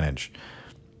own advantage.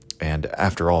 And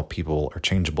after all, people are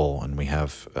changeable, and we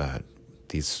have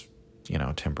these,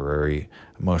 temporary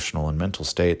emotional and mental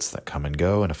states that come and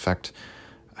go and affect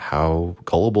how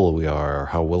gullible we are, or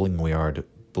how willing we are to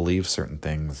believe certain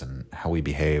things, and how we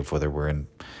behave, whether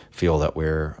feel that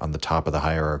we're on the top of the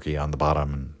hierarchy, on the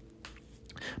bottom. And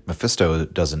Mephisto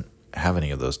doesn't have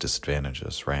any of those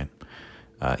disadvantages, right?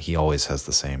 He always has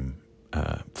the same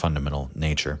fundamental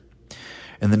nature.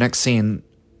 In the next scene,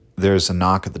 there's a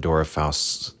knock at the door of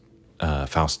Faust's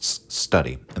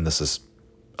study, and this is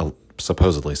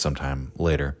supposedly sometime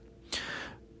later.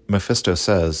 Mephisto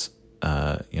says,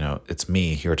 it's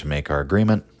me here to make our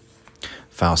agreement.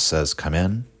 Faust says, come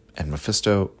in, and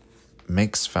Mephisto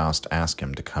makes Faust ask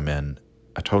him to come in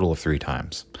a total of 3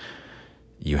 times.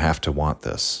 You have to want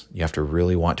this. You have to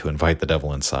really want to invite the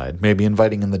devil inside. Maybe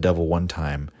inviting in the devil one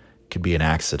time could be an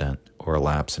accident or a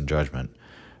lapse in judgment,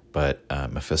 but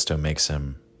Mephisto makes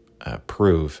him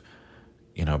prove,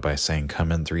 by saying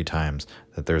come in 3 times,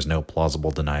 that there's no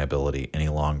plausible deniability any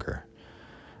longer.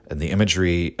 And the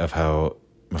imagery of how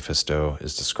Mephisto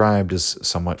is described is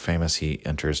somewhat famous. He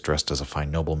enters dressed as a fine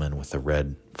nobleman with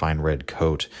a fine red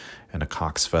coat and a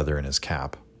cock's feather in his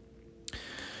cap.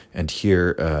 And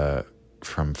here,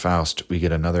 from Faust, we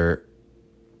get another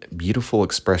beautiful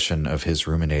expression of his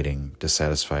ruminating,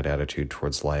 dissatisfied attitude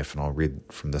towards life. And I'll read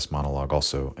from this monologue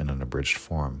also in an abridged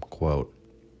form. Quote,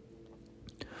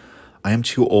 I am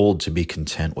too old to be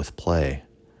content with play,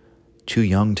 too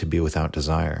young to be without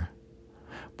desire.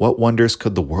 What wonders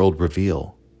could the world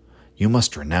reveal? You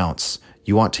must renounce,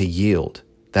 you ought to yield.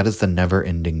 That is the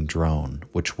never-ending drone,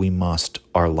 which we must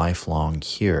our lifelong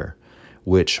hear,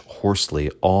 which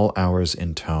hoarsely all hours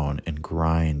intone and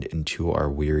grind into our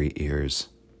weary ears.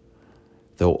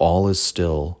 Though all is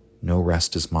still, no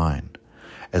rest is mine,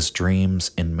 as dreams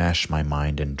enmesh my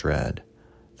mind in dread.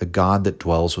 The God that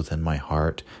dwells within my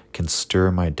heart can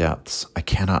stir my depths, I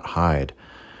cannot hide,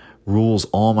 rules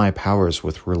all my powers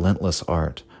with relentless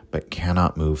art, but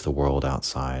cannot move the world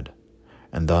outside.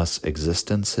 And thus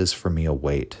existence is for me a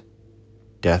weight.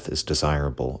 Death is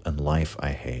desirable, and life I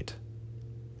hate.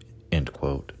 End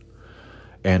quote.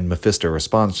 And Mephisto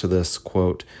responds to this,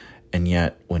 quote, and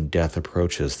yet when death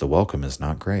approaches, the welcome is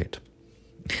not great.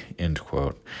 End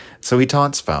quote. So he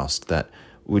taunts Faust that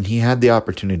when he had the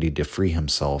opportunity to free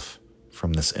himself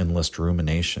from this endless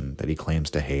rumination that he claims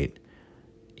to hate,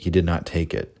 he did not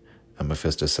take it. And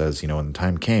Mephisto says, when the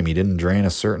time came, you didn't drain a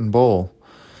certain bowl.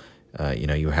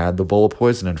 You had the bowl of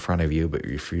poison in front of you, but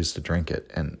you refused to drink it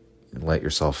and let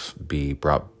yourself be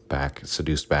brought back,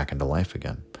 seduced back into life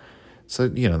again. So,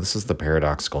 this is the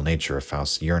paradoxical nature of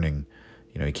Faust's yearning.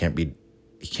 He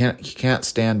can't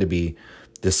stand to be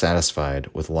dissatisfied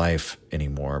with life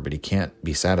anymore, but he can't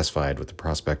be satisfied with the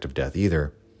prospect of death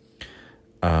either.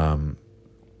 And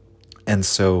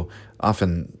so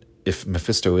often, if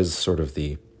Mephisto is sort of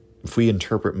if we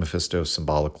interpret Mephisto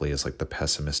symbolically as like the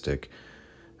pessimistic,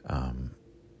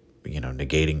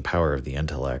 negating power of the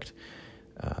intellect,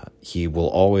 he will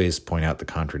always point out the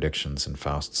contradictions in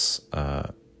Faust's,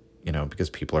 because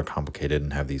people are complicated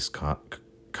and have these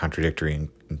contradictory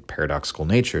and paradoxical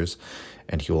natures,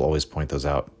 and he will always point those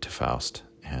out to Faust.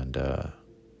 And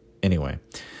anyway,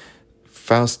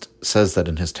 Faust says that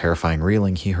in his terrifying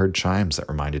reeling, he heard chimes that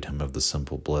reminded him of the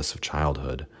simple bliss of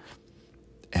childhood.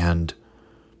 And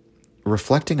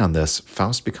reflecting on this,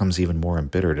 Faust becomes even more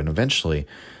embittered, and eventually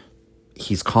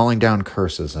he's calling down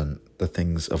curses on the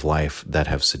things of life that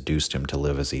have seduced him to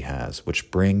live as he has,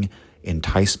 which bring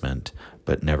enticement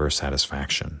but never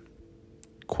satisfaction.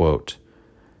 Quote,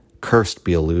 cursed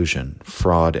be illusion,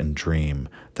 fraud, and dream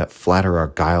that flatter our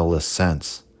guileless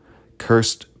sense.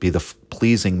 Cursed be the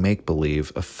pleasing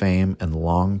make-believe of fame and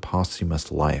long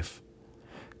posthumous life.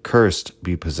 Cursed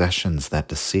be possessions that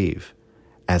deceive,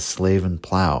 as slave and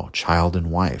plow, child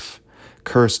and wife.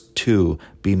 Cursed, too,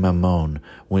 be Mammon,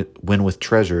 when with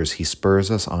treasures he spurs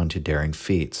us on to daring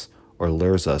feats, or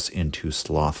lures us into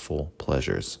slothful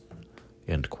pleasures.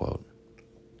 End quote.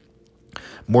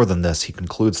 More than this, he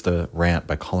concludes the rant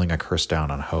by calling a curse down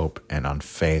on hope and on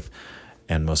faith,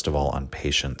 and most of all on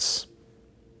patience.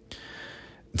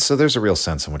 And so there's a real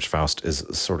sense in which Faust is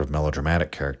a sort of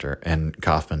melodramatic character, and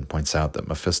Kaufman points out that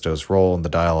Mephisto's role in the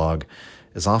dialogue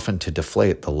is often to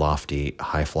deflate the lofty,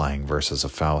 high-flying verses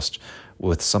of Faust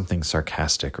with something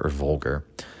sarcastic or vulgar.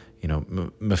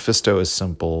 Mephisto is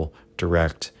simple,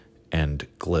 direct, and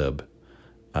glib.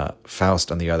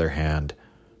 Faust, on the other hand,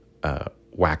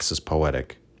 waxes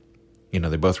poetic.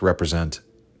 They both represent,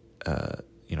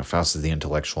 Faust is the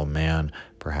intellectual man.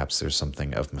 Perhaps there's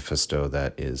something of Mephisto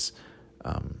that is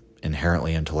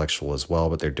inherently intellectual as well,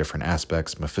 but they're different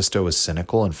aspects. Mephisto is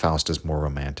cynical and Faust is more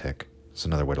romantic. It's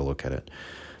another way to look at it.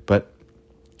 But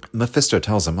Mephisto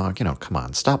tells him, oh, come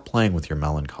on, stop playing with your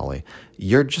melancholy.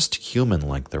 You're just human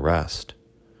like the rest.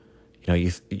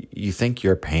 You think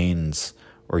your pains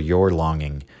or your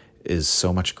longing is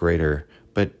so much greater,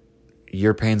 but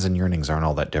your pains and yearnings aren't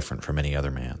all that different from any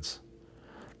other man's.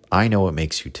 I know what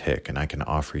makes you tick, and I can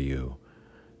offer you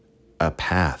a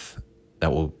path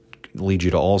that will lead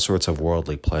you to all sorts of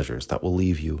worldly pleasures that will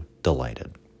leave you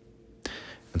delighted.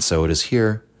 And so it is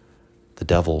here the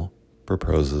devil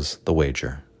proposes the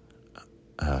wager.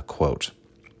 Quote,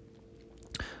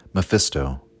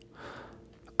 Mephisto,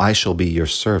 I shall be your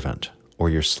servant or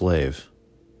your slave.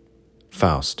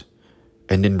 Faust,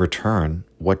 and in return,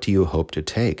 what do you hope to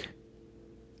take?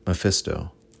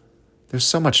 Mephisto, there's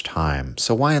so much time,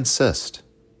 so why insist?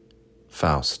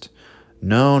 Faust,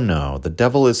 no, the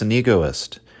devil is an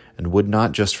egoist, and would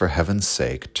not just for heaven's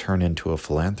sake turn into a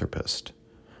philanthropist.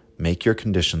 Make your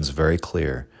conditions very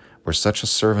clear. Where such a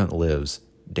servant lives,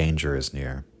 danger is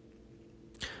near.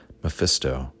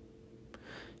 Mephisto,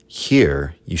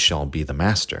 here you shall be the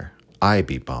master, I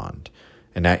be bond,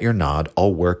 and at your nod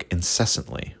I'll work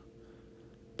incessantly.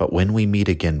 But when we meet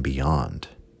again beyond,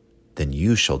 then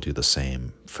you shall do the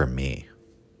same for me.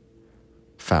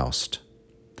 Faust,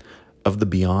 of the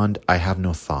beyond I have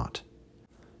no thought.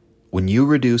 When you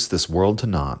reduce this world to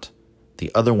naught,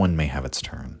 the other one may have its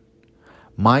turn.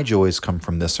 My joys come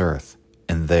from this earth,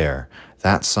 and there,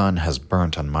 that sun has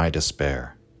burnt on my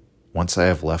despair. Once I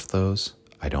have left those,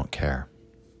 I don't care.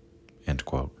 End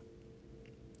quote.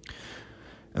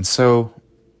 And so,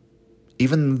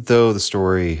 even though the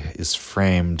story is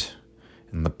framed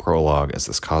in the prologue as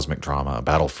this cosmic drama, a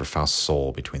battle for Faust's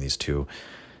soul between these two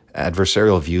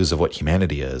adversarial views of what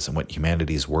humanity is and what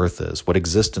humanity's worth is, what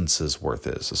existence's worth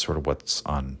is sort of what's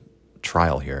on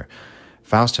trial here.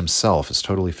 Faust himself is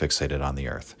totally fixated on the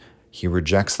earth. He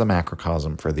rejects the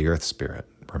macrocosm for the earth spirit,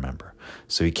 remember.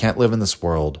 So he can't live in this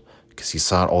world because he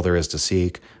sought all there is to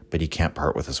seek, but he can't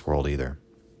part with this world either.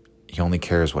 He only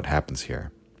cares what happens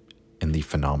here in the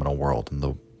phenomenal world, in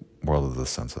the world of the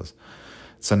senses.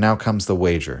 So now comes the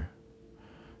wager.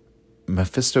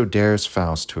 Mephisto dares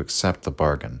Faust to accept the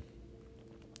bargain.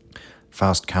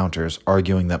 Faust counters,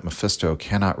 arguing that Mephisto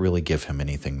cannot really give him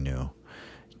anything new.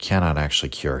 He cannot actually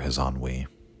cure his ennui.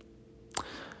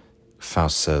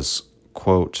 Faust says,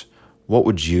 quote, what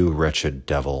would you, wretched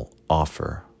devil,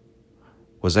 offer?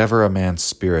 Was ever a man's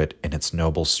spirit in its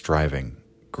noble striving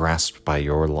grasped by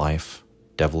your life,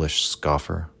 devilish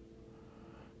scoffer?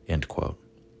 End quote.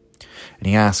 And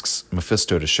he asks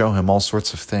Mephisto to show him all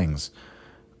sorts of things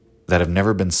that have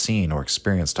never been seen or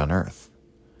experienced on earth.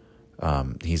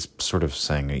 He's sort of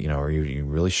saying, are you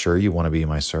really sure you want to be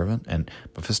my servant? And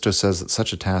Mephisto says that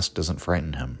such a task doesn't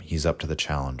frighten him. He's up to the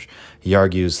challenge. He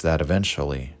argues that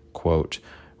eventually, quote,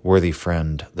 worthy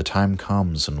friend, the time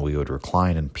comes when we would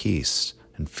recline in peace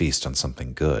and feast on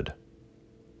something good.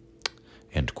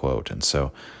 End quote. And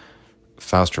so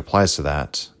Faust replies to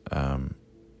that, and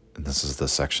this is the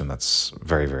section that's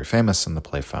very, very famous in the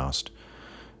play Faust.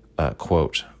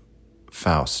 Quote,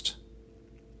 Faust,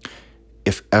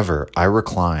 if ever I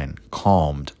recline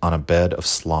calmed on a bed of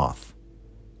sloth,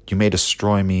 you may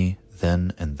destroy me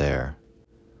then and there.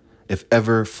 If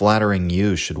ever flattering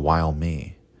you should wile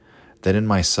me, then in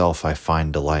myself I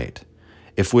find delight.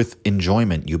 If with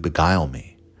enjoyment you beguile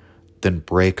me, then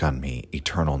break on me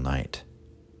eternal night.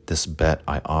 This bet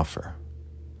I offer.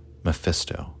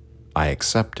 Mephisto, I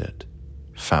accept it.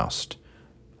 Faust,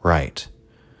 right.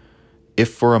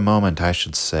 If for a moment I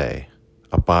should say,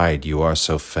 abide, you are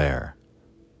so fair,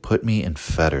 put me in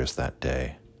fetters that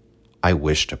day. I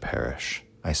wish to perish,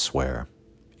 I swear.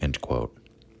 End quote.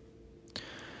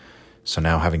 So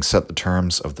now, having set the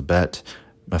terms of the bet,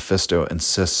 Mephisto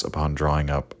insists upon drawing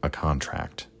up a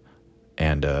contract.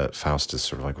 And Faust is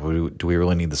sort of like, well, do we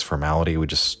really need this formality?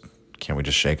 Can't we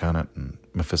just shake on it? And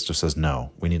Mephisto says,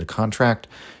 no, we need a contract,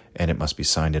 and it must be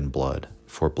signed in blood,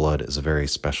 for blood is a very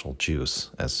special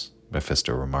juice, as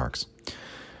Mephisto remarks.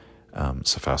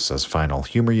 So Faust says, fine, I'll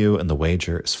humor you, and the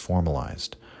wager is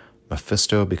formalized.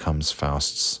 Mephisto becomes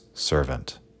Faust's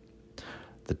servant.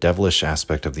 The devilish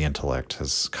aspect of the intellect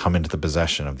has come into the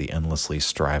possession of the endlessly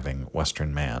striving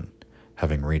Western man,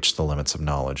 having reached the limits of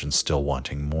knowledge and still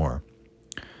wanting more.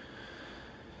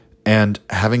 And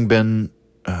having been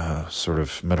sort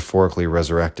of metaphorically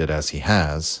resurrected as he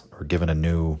has, or given a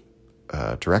new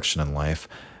direction in life,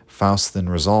 Faust then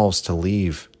resolves to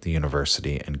leave the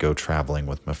university and go traveling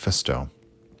with Mephisto.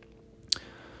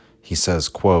 He says,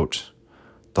 quote,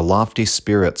 the lofty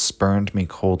spirit spurned me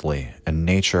coldly, and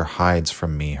nature hides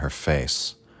from me her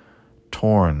face.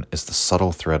 Torn is the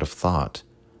subtle thread of thought.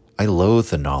 I loathe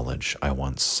the knowledge I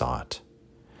once sought.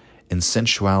 In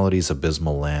sensuality's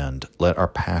abysmal land, let our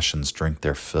passions drink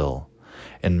their fill.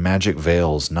 In magic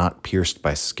veils not pierced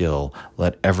by skill,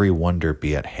 let every wonder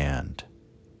be at hand.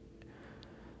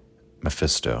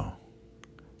 Mephisto,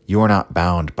 you are not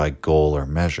bound by goal or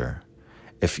measure.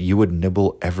 If you would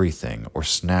nibble everything or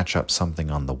snatch up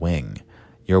something on the wing,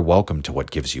 you're welcome to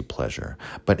what gives you pleasure,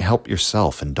 but help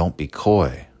yourself and don't be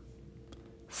coy.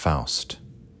 Faust,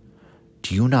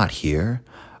 do you not hear?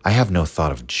 I have no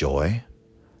thought of joy.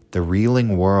 The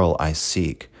reeling whirl I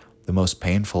seek, the most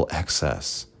painful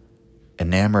excess,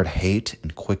 enamored hate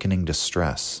and quickening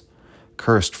distress,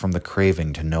 cursed from the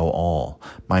craving to know all,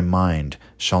 my mind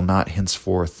shall not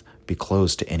henceforth be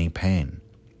closed to any pain.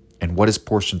 And what is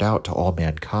portioned out to all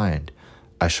mankind,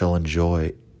 I shall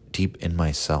enjoy deep in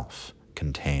myself,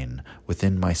 contain,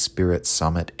 within my spirit's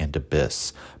summit and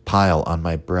abyss, pile on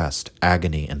my breast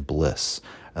agony and bliss,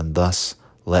 and thus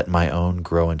let my own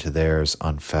grow into theirs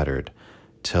unfettered,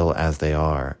 till as they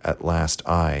are, at last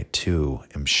I, too,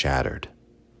 am shattered.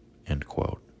 End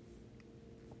quote.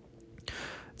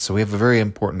 So we have a very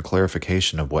important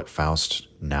clarification of what Faust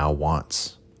now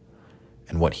wants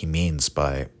and what he means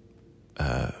by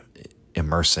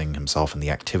immersing himself in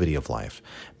the activity of life.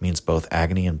 It means both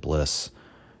agony and bliss,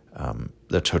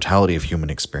 the totality of human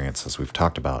experience, as we've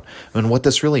talked about. And what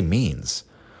this really means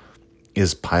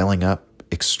is piling up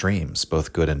extremes,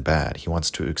 both good and bad. He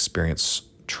wants to experience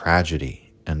tragedy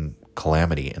and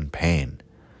calamity and pain.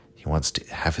 He wants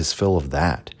to have his fill of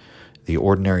that. The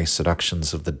ordinary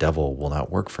seductions of the devil will not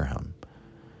work for him.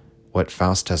 What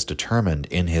Faust has determined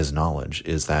in his knowledge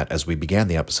is that, as we began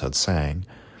the episode saying,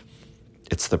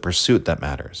 it's the pursuit that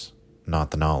matters,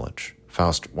 not the knowledge.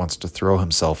 Faust wants to throw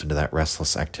himself into that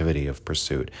restless activity of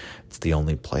pursuit. It's the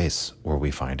only place where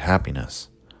we find happiness.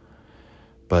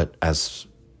 But as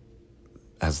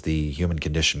the human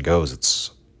condition goes,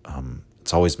 it's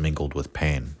always mingled with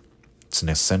pain. It's an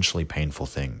essentially painful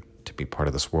thing to be part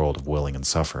of this world of willing and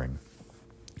suffering.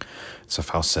 So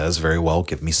Faust says, very well,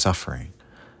 give me suffering,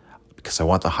 because I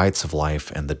want the heights of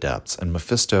life and the depths. And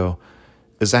Mephisto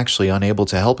is actually unable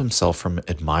to help himself from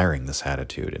admiring this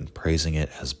attitude and praising it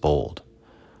as bold.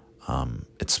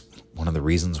 It's one of the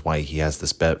reasons why he has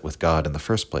this bet with God in the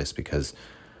first place, because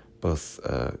both,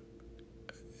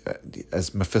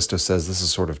 as Mephisto says, this is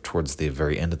sort of towards the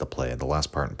very end of the play, the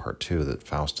last part in part 2, that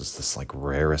Faust is this like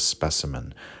rarest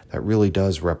specimen that really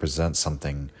does represent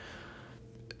something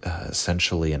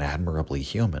essentially and admirably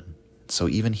human. So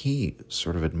even he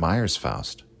sort of admires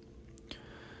Faust.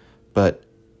 But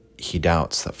he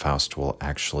doubts that Faust will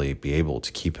actually be able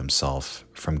to keep himself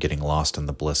from getting lost in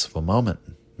the bliss of a moment,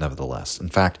 nevertheless. In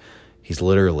fact, he's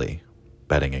literally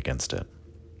betting against it.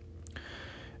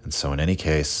 And so in any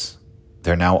case,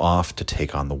 they're now off to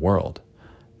take on the world.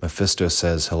 Mephisto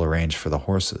says he'll arrange for the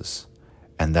horses,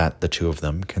 and that the two of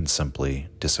them can simply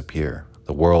disappear.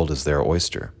 The world is their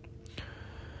oyster.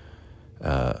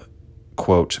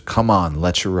 Quote, come on,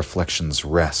 let your reflections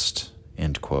rest,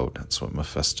 end quote. That's what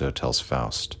Mephisto tells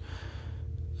Faust.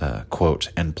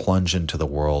 Quote, and plunge into the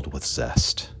world with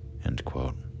zest, end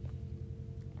quote.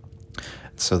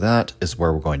 So that is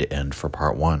where we're going to end for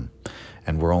part 1.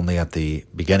 And we're only at the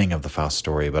beginning of the Faust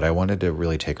story, but I wanted to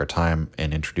really take our time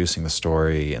in introducing the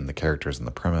story and the characters and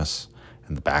the premise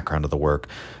and the background of the work.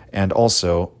 And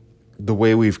also, the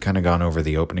way we've kind of gone over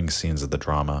the opening scenes of the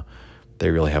drama,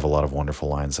 they really have a lot of wonderful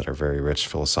lines that are very rich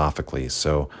philosophically.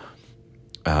 So,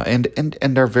 and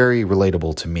are very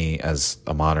relatable to me as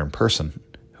a modern person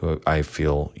who I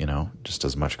feel, just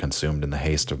as much consumed in the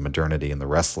haste of modernity and the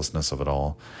restlessness of it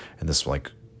all, and this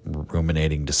like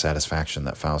ruminating dissatisfaction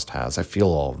that Faust has. I feel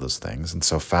all of those things. And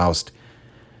so Faust,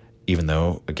 even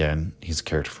though, again, he's a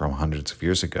character from hundreds of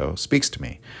years ago, speaks to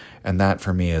me. And that,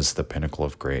 for me, is the pinnacle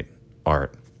of great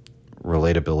art.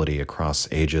 Relatability across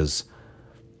ages,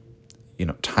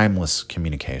 timeless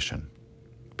communication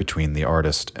between the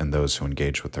artist and those who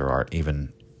engage with their art,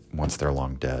 even once they're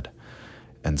long dead.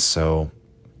 And so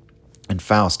in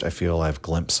Faust, I feel I've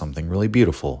glimpsed something really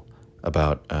beautiful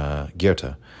about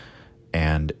Goethe,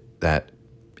 and that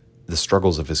the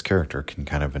struggles of his character can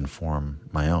kind of inform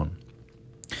my own.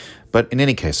 But in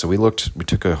any case, so we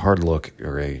took a hard look,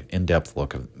 or a in-depth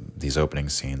look of these opening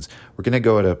scenes. We're going to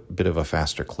go at a bit of a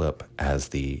faster clip as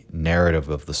the narrative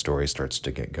of the story starts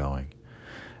to get going.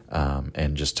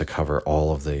 And just to cover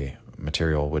all of the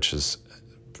material, which is,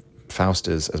 Faust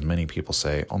is, as many people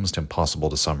say, almost impossible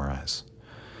to summarize.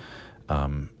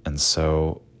 And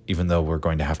so even though we're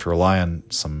going to have to rely on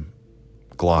some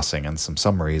glossing and some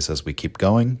summaries as we keep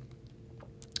going,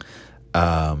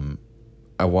 I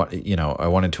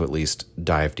wanted to at least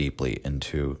dive deeply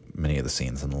into many of the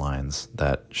scenes and lines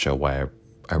that show why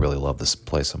I really love this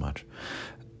play so much.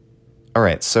 All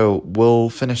right, so we'll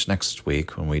finish next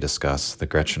week when we discuss the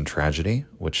Gretchen tragedy,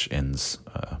 which ends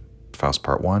Faust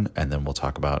Part 1, and then we'll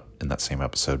talk about, in that same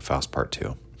episode, Faust Part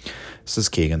 2. This is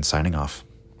Keegan signing off.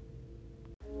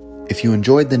 If you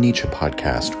enjoyed the Nietzsche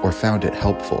podcast or found it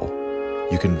helpful,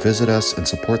 you can visit us and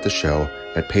support the show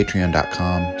at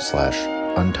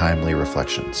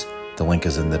patreon.com/untimelyreflections. The link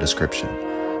is in the description.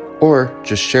 Or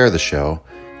just share the show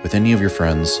with any of your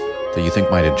friends that you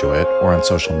think might enjoy it or on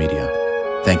social media.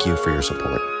 Thank you for your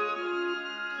support.